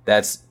Rule.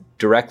 That's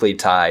directly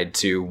tied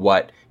to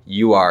what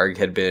UARG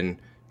had been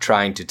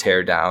trying to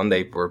tear down.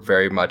 They were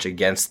very much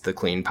against the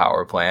Clean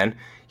Power Plan.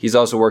 He's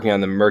also working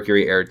on the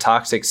mercury air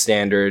toxic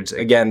standards.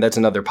 Again, that's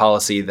another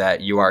policy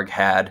that UARG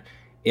had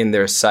in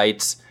their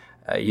sights.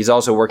 He's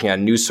also working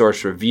on New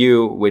Source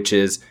Review, which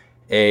is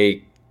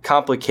a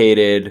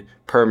complicated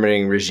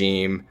permitting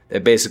regime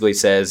that basically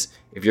says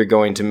if you're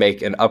going to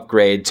make an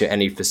upgrade to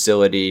any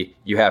facility,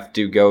 you have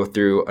to go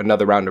through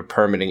another round of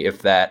permitting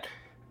if that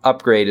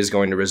upgrade is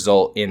going to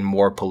result in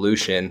more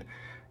pollution.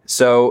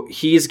 So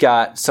he's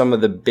got some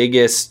of the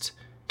biggest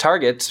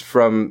targets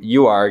from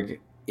UARG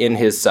in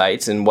his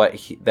sights, and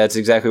that's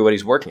exactly what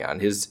he's working on.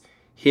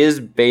 His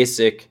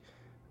basic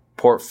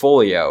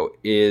portfolio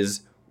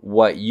is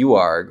what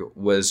UARG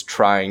was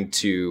trying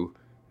to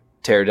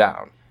tear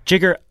down.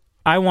 Jigger,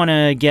 I want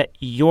to get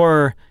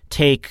your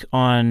take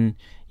on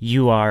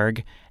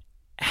UARG.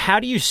 How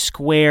do you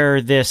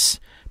square this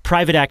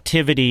private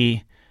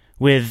activity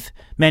with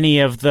many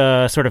of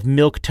the sort of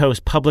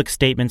milquetoast public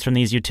statements from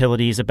these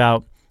utilities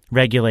about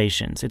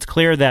regulations? It's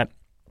clear that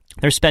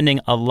they're spending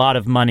a lot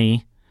of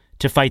money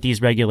to fight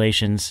these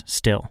regulations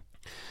still.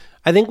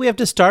 I think we have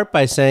to start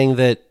by saying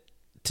that,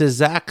 to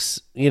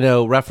Zach's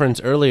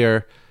reference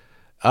earlier,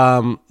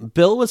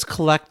 Bill was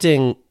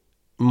collecting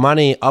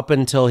money up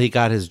until he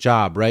got his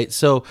job, right?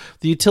 So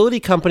the utility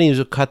companies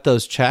who cut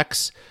those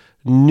checks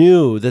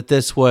knew that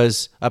this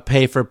was a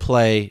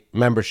pay-for-play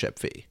membership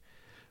fee,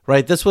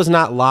 right? This was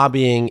not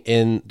lobbying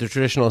in the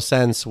traditional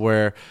sense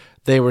where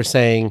they were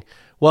saying,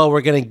 well,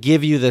 we're going to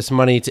give you this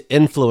money to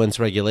influence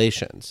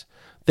regulations.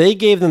 They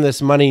gave them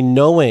this money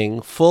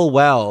knowing full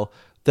well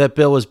that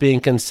Bill was being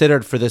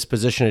considered for this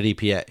position at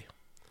EPA.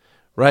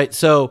 Right?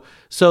 So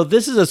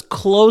this is as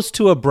close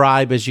to a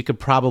bribe as you could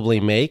probably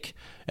make.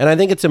 And I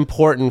think it's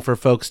important for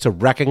folks to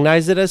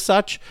recognize it as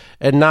such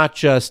and not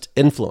just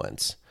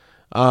influence.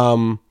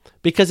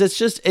 Because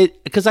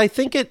I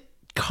think it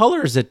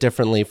colors it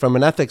differently from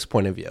an ethics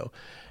point of view.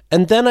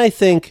 And then I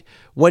think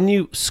when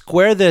you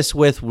square this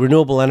with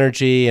renewable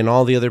energy and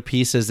all the other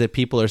pieces that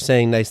people are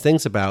saying nice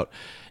things about,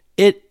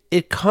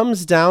 it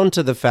comes down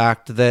to the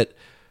fact that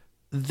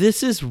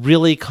this is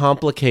really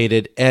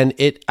complicated, and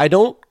I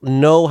don't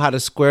know how to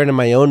square it in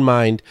my own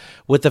mind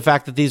with the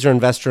fact that these are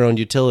investor-owned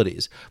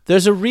utilities.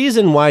 There's a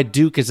reason why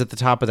Duke is at the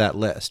top of that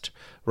list,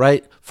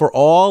 right? For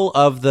all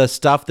of the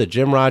stuff that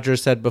Jim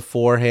Rogers said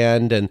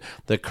beforehand and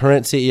the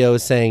current CEO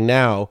is saying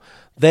now,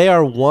 they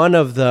are one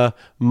of the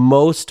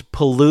most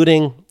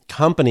polluting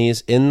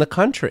companies in the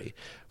country.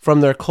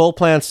 From their coal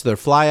plants to their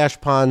fly ash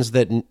ponds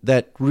that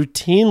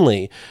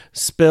routinely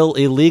spill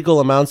illegal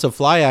amounts of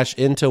fly ash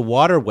into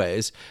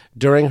waterways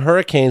during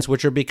hurricanes,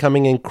 which are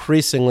becoming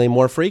increasingly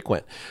more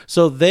frequent.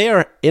 So they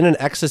are in an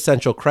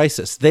existential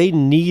crisis. They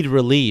need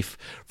relief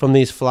from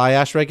these fly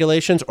ash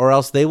regulations, or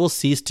else they will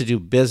cease to do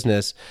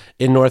business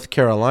in North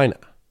Carolina.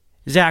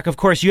 Zach, of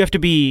course, you have to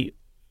be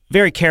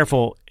very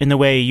careful in the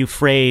way you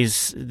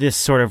phrase this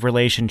sort of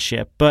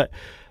relationship, but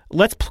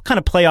let's kind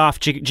of play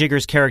off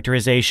Jigger's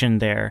characterization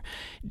there.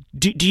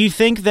 Do you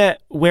think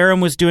that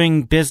Wareham was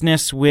doing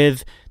business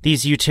with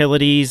these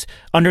utilities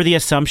under the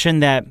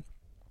assumption that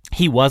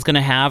he was going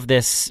to have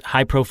this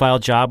high-profile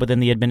job within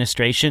the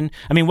administration?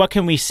 I mean, what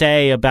can we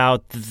say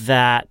about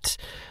that,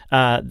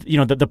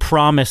 the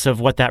promise of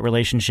what that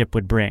relationship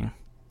would bring?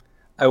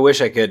 I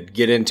wish I could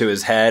get into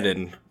his head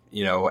and,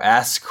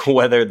 ask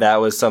whether that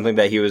was something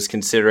that he was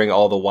considering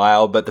all the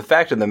while. But the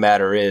fact of the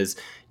matter is,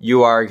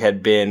 UARG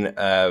had been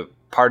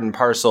part and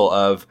parcel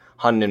of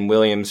Hunton &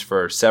 Williams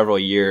for several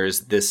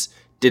years. This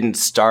didn't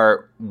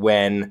start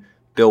when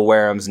Bill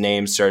Wareham's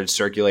name started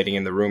circulating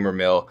in the rumor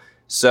mill.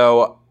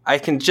 So I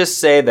can just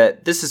say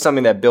that this is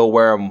something that Bill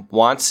Wareham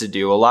wants to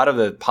do. A lot of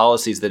the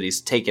policies that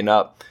he's taken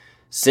up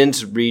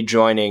since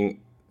rejoining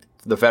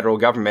the federal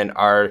government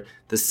are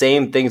the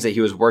same things that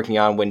he was working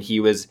on when he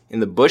was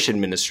in the Bush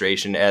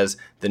administration as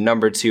the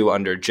number 2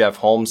 under Jeff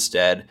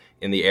Homestead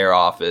in the Air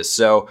Office.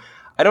 So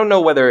I don't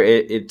know whether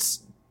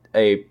it's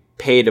a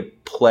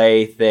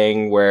pay-to-play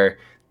thing where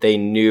they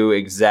knew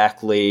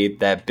exactly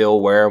that Bill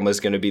Wareham was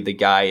going to be the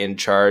guy in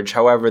charge.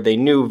 However, they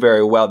knew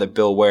very well that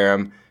Bill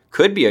Wareham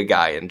could be a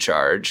guy in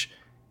charge.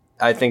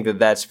 I think that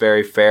that's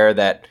very fair,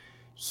 that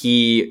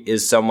he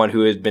is someone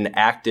who has been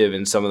active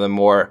in some of the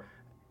more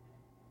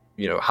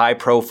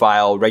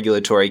high-profile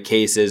regulatory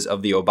cases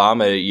of the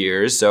Obama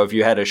years. So if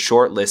you had a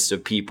short list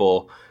of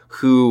people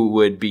who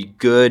would be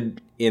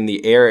good in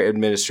the Air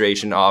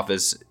Administration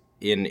office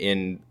in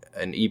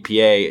an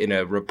EPA, in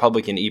a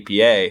Republican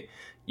EPA,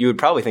 you would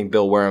probably think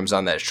Bill Wareham's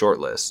on that short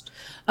list.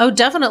 Oh,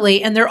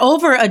 definitely. And there are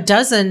over a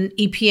dozen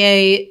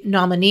EPA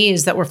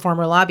nominees that were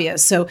former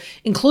lobbyists, so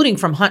including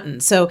from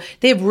Hunton. So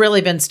they've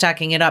really been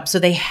stacking it up. So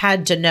they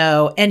had to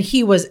know. And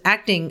he was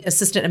acting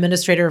assistant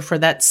administrator for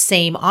that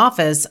same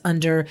office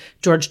under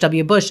George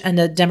W. Bush, and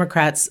the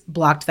Democrats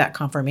blocked that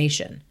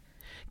confirmation.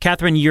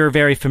 Catherine, you're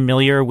very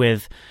familiar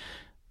with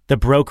the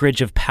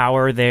brokerage of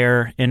power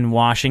there in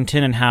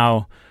Washington and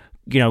how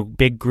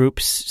big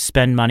groups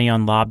spend money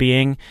on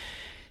lobbying.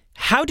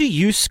 How do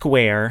you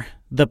square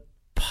the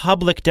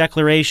public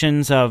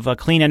declarations of a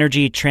clean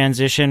energy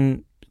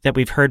transition that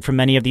we've heard from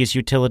many of these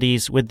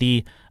utilities with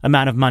the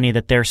amount of money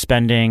that they're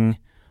spending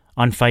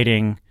on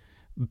fighting,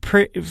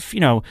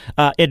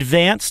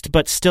 advanced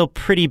but still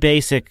pretty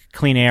basic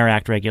Clean Air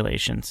Act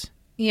regulations?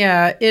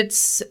 Yeah,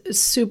 it's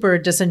super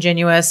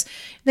disingenuous.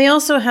 They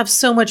also have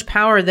so much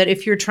power that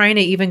if you're trying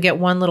to even get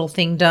one little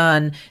thing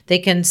done, they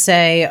can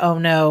say, oh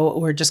no,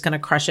 we're just going to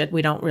crush it.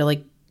 We don't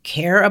really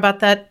care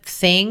about that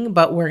thing,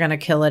 but we're going to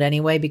kill it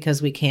anyway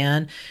because we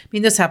can. I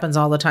mean, this happens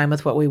all the time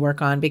with what we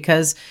work on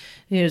because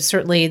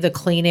certainly the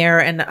clean air,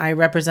 and I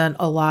represent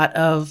a lot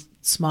of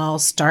small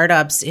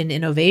startups in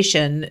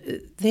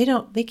innovation,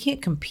 they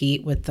can't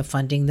compete with the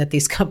funding that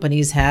these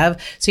companies have.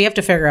 So you have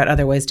to figure out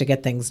other ways to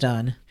get things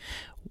done.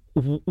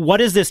 What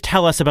does this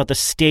tell us about the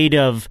state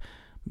of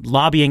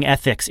lobbying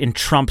ethics in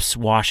Trump's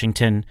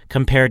Washington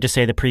compared to,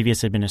 say, the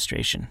previous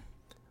administration?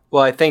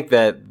 Well, I think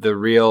that the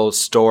real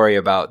story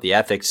about the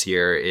ethics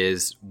here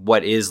is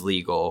what is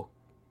legal.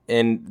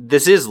 And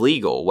this is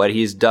legal. What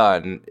he's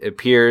done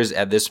appears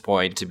at this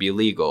point to be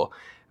legal.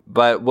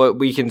 But what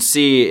we can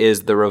see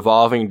is the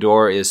revolving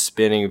door is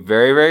spinning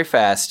very, very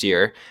fast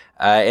here.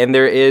 And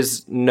there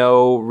is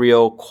no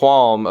real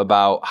qualm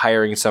about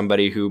hiring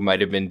somebody who might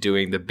have been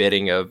doing the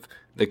bidding of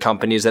the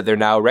companies that they're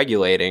now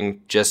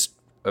regulating just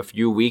a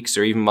few weeks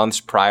or even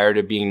months prior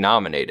to being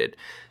nominated.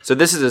 So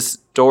this is a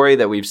story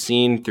that we've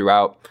seen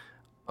throughout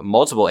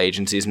multiple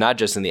agencies, not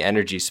just in the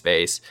energy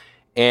space.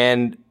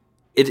 And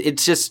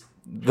it's just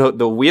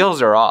the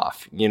wheels are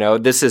off.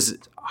 This is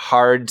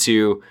hard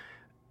to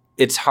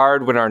it's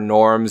hard when our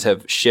norms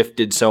have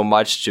shifted so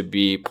much to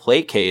be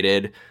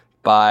placated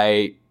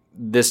by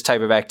this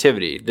type of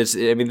activity. This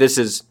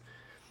is,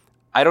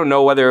 I don't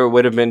know whether it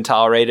would have been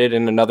tolerated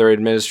in another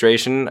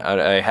administration.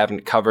 I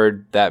haven't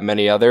covered that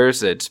many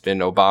others. It's been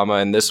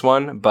Obama and this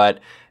one, but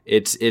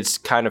it's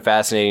kind of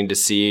fascinating to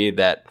see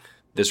that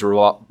this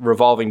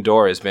revolving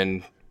door has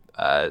been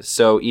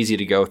so easy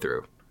to go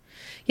through.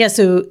 Yeah,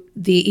 so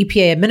the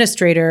EPA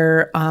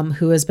administrator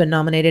who has been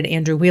nominated,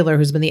 Andrew Wheeler,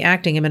 who's been the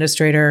acting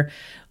administrator,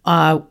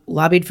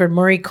 lobbied for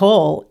Murray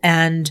Cole.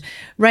 And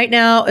right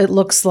now it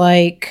looks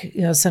like,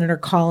 Senator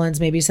Collins,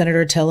 maybe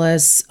Senator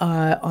Tillis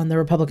on the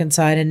Republican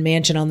side and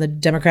Manchin on the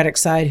Democratic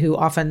side, who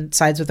often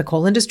sides with the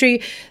coal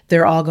industry,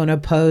 they're all going to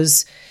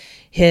oppose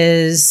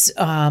his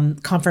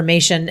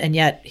confirmation, and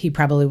yet he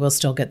probably will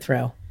still get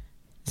through.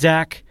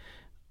 Zach,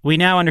 we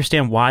now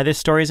understand why this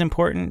story is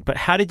important, but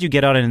how did you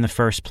get on it in the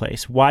first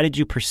place? Why did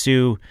you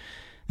pursue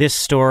this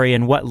story,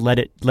 and what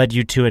led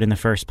you to it in the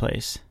first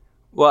place?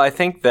 Well, I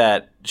think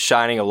that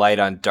shining a light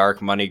on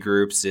dark money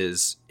groups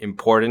is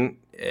important.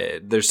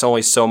 There's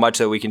only so much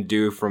that we can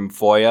do from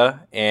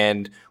FOIA,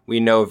 and we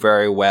know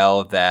very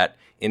well that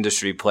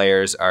industry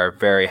players are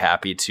very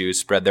happy to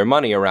spread their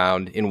money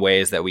around in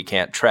ways that we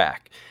can't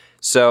track.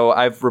 So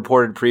I've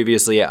reported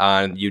previously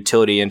on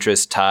utility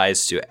interest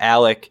ties to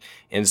ALEC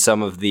and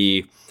some of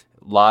the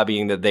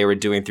lobbying that they were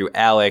doing through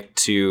ALEC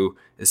to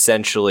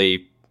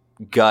essentially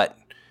gut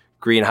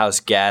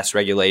greenhouse gas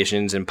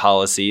regulations and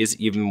policies,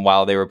 even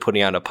while they were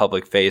putting on a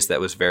public face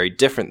that was very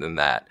different than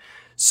that.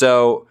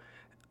 So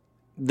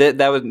that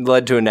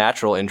led to a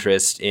natural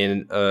interest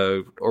in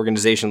an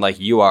organization like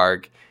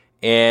UARG.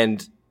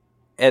 And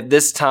at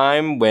this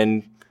time,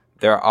 when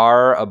there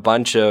are a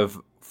bunch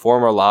of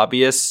former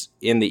lobbyists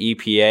in the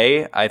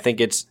EPA, I think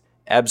it's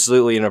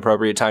absolutely an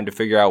appropriate time to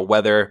figure out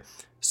whether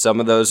some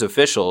of those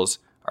officials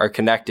are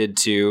connected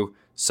to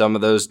some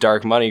of those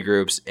dark money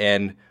groups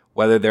and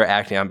whether they're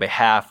acting on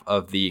behalf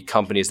of the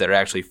companies that are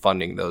actually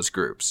funding those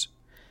groups.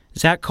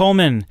 Zach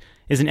Coleman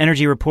is an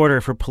energy reporter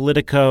for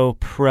Politico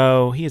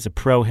Pro. He is a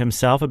pro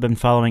himself. I've been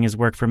following his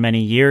work for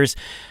many years.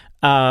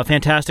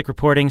 Fantastic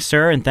reporting,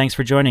 sir, and thanks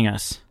for joining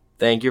us.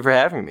 Thank you for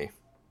having me.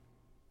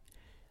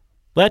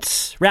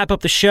 Let's wrap up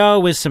the show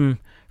with some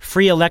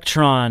free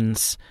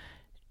electrons.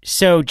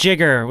 So,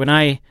 Jigger, when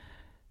I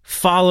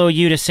follow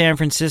you to San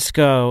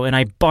Francisco and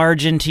I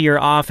barge into your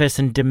office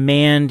and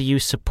demand you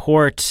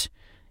support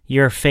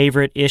your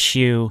favorite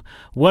issue,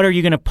 what are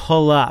you going to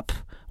pull up?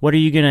 What are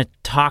you going to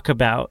talk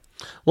about?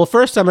 Well,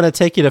 first I'm going to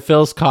take you to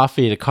Phil's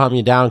Coffee to calm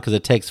you down, because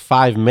it takes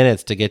 5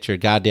 minutes to get your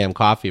goddamn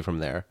coffee from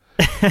there.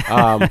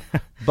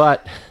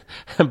 But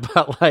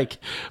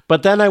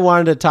then I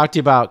wanted to talk to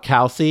you about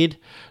CalSeed.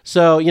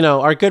 So,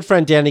 our good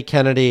friend Danny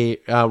Kennedy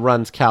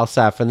runs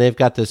CalSEF, and they've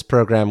got this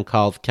program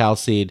called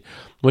CalSeed,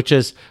 which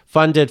has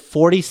funded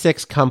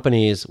 46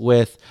 companies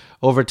with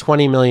over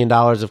 $20 million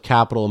of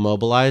capital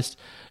immobilized.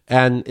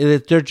 And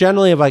they're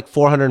generally like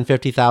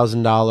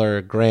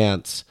 $450,000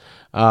 grants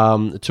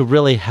to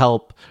really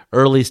help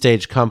early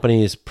stage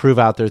companies prove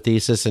out their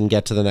thesis and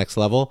get to the next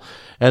level.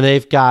 And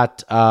they've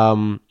got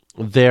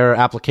their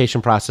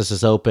application process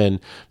is open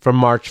from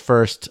March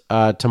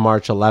 1st to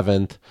March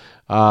 11th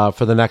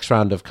for the next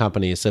round of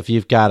companies. So if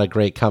you've got a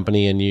great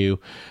company and you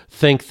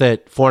think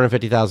that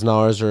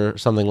 $450,000 or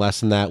something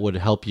less than that would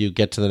help you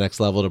get to the next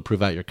level to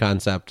prove out your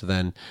concept,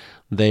 then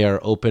they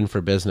are open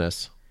for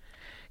business.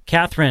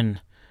 Catherine,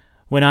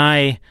 when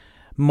I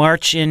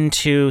march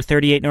into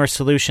 38 North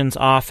Solutions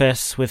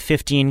office with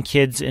 15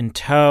 kids in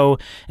tow,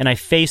 and I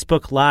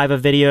Facebook Live a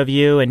video of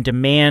you and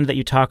demand that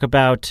you talk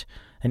about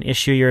an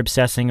issue you're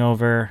obsessing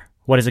over,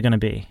 what is it going to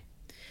be?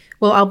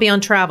 Well, I'll be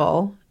on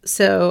travel.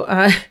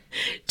 So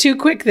 2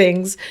 quick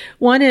things.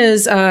 One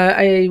is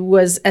I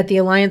was at the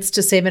Alliance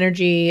to Save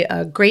Energy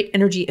Great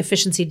Energy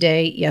Efficiency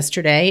Day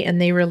yesterday,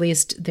 and they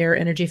released their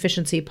energy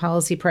efficiency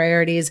policy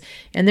priorities.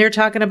 And they're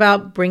talking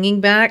about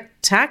bringing back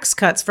tax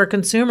cuts for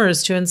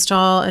consumers to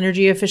install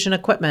energy efficient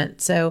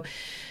equipment. So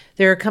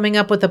they're coming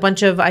up with a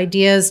bunch of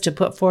ideas to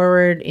put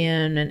forward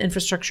in an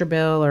infrastructure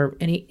bill or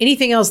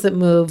anything else that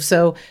moves.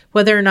 So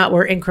whether or not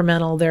we're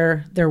incremental,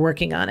 they're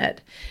working on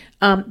it.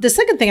 The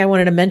second thing I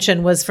wanted to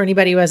mention was, for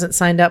anybody who hasn't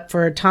signed up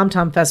for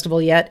TomTom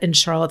Festival yet in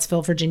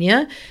Charlottesville,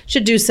 Virginia,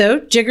 should do so.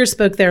 Jigger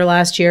spoke there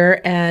last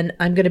year, and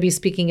I'm going to be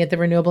speaking at the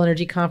Renewable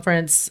Energy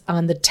Conference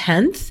on the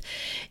 10th.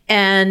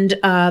 And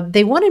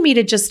they wanted me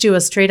to just do a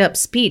straight up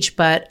speech,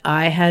 but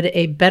I had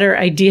a better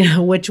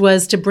idea, which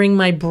was to bring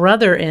my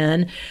brother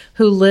in,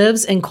 who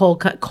lives in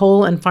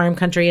coal and farm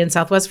country in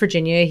Southwest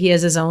Virginia. He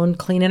has his own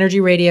clean energy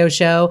radio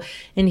show,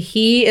 and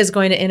he is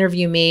going to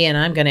interview me, and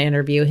I'm going to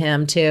interview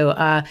him too.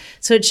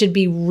 So it should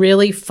be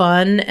really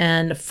fun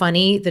and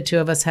funny. The two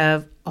of us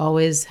have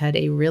always had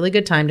a really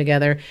good time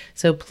together.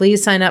 So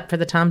please sign up for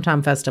the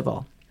TomTom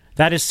Festival.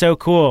 That is so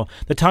cool.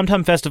 The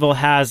TomTom Festival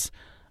has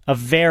a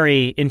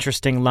very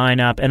interesting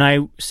lineup, and I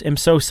am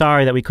so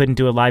sorry that we couldn't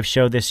do a live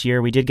show this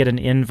year. We did get an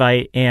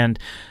invite, and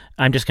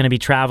I'm just going to be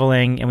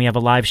traveling, and we have a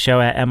live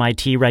show at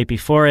MIT right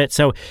before it.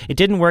 So it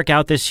didn't work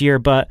out this year,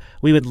 but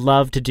we would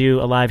love to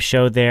do a live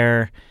show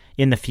there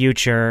in the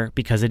future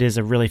because it is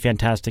a really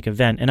fantastic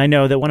event. And I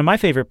know that one of my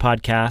favorite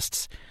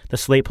podcasts, the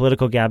Slate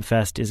Political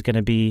Gabfest, is going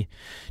to be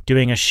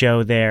doing a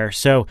show there.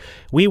 So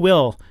we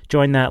will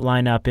join that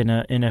lineup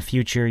in a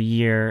future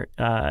year.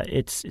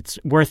 It's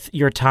worth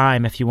your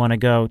time if you want to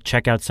go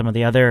check out some of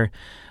the other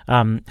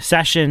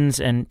sessions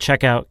and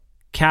check out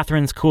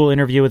Catherine's cool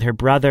interview with her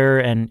brother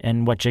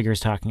and what Jigger's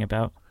talking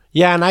about.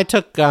 Yeah, and I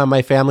took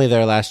my family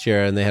there last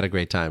year, and they had a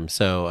great time.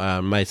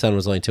 So my son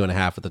was only 2.5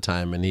 at the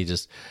time, and he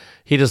just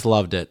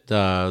loved it.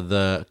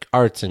 The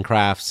arts and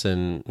crafts,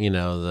 and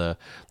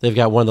they've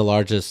got one of the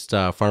largest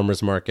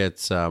farmers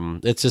markets.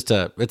 It's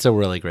a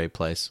really great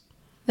place.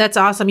 That's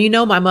awesome.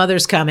 My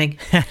mother's coming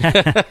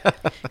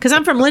because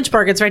I'm from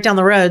Lynchburg. It's right down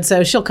the road,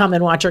 so she'll come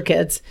and watch her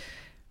kids.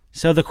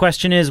 So the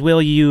question is,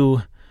 will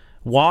you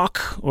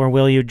walk or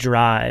will you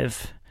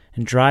drive?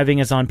 And driving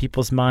is on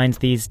people's minds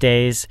these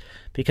days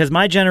because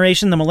my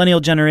generation, the millennial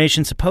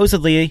generation,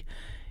 supposedly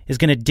is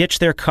going to ditch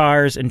their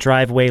cars and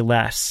drive way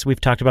less. We've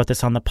talked about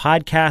this on the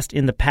podcast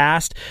in the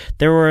past.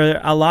 There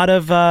were a lot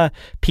of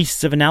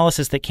pieces of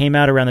analysis that came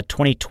out around the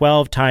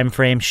 2012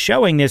 timeframe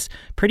showing this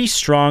pretty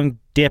strong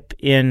dip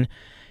in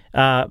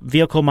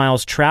vehicle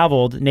miles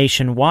traveled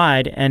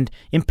nationwide, and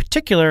in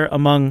particular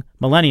among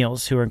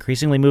millennials who are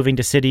increasingly moving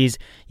to cities,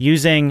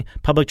 using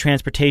public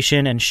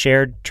transportation and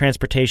shared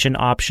transportation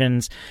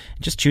options,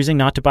 just choosing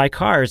not to buy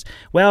cars.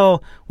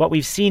 Well, what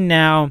we've seen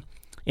now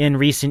in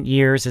recent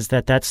years is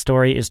that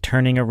story is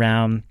turning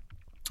around,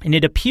 and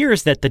it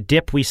appears that the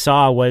dip we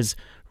saw was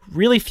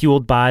really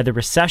fueled by the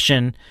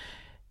recession.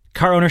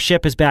 Car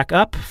ownership is back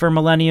up for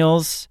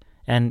millennials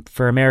and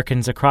for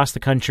Americans across the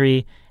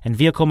country, and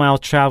vehicle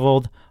miles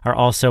traveled are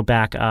also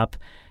back up.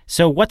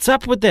 So what's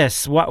up with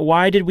this?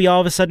 Why did we all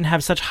of a sudden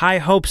have such high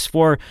hopes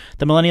for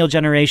the millennial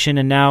generation,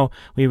 and now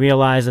we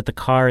realize that the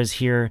car is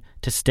here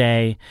to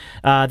stay?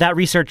 That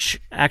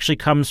research actually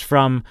comes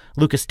from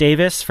Lucas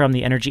Davis from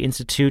the Energy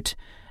Institute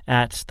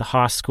at the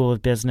Haas School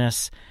of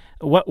Business.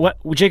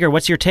 Jigger,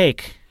 what's your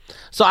take?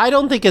 So I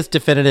don't think it's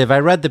definitive. I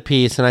read the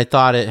piece and I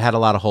thought it had a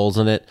lot of holes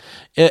in it.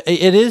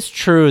 It is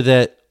true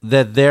that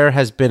there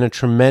has been a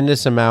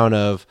tremendous amount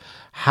of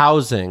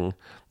housing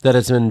that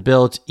has been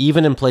built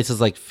even in places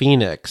like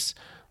Phoenix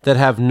that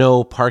have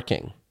no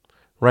parking,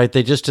 right?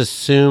 They just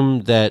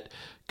assume that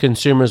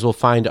consumers will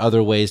find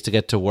other ways to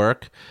get to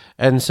work.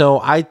 And so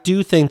I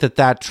do think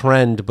that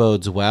trend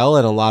bodes well,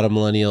 and a lot of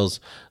millennials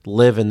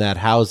live in that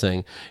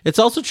housing. It's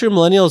also true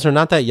millennials are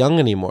not that young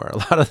anymore. A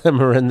lot of them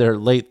are in their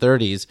late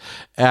 30s,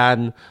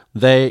 and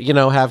they,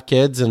 have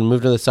kids and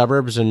move to the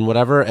suburbs and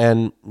whatever,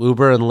 and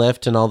Uber and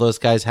Lyft and all those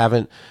guys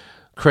haven't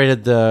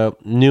created the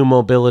new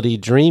mobility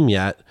dream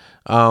yet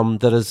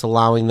that is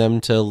allowing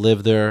them to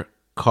live their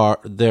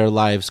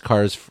lives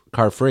car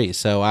free.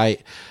 So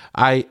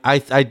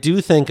I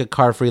do think a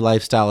car-free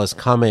lifestyle is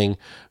coming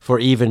for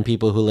even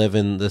people who live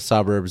in the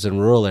suburbs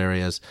and rural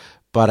areas,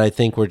 but I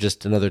think we're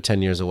just another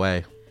 10 years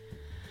away.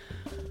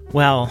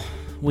 Well,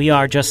 we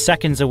are just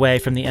seconds away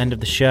from the end of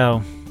the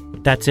show.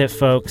 That's it,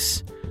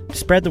 folks.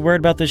 Spread the word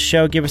about this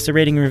show. Give us a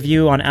rating and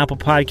review on Apple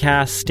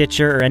Podcasts,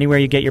 Stitcher, or anywhere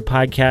you get your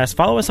podcasts.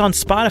 Follow us on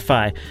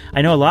Spotify.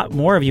 I know a lot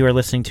more of you are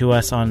listening to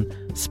us on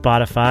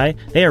Spotify.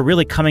 They are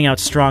really coming out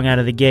strong out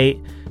of the gate,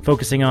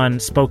 focusing on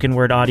spoken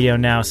word audio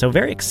now. So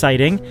very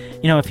exciting.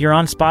 If you're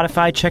on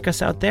Spotify, check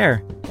us out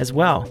there as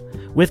well.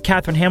 With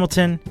Catherine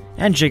Hamilton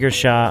and Jigger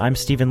Shah, I'm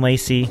Stephen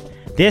Lacey.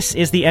 This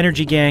is The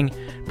Energy Gang,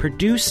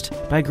 produced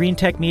by Green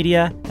Tech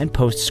Media and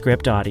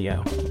Postscript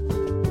Audio.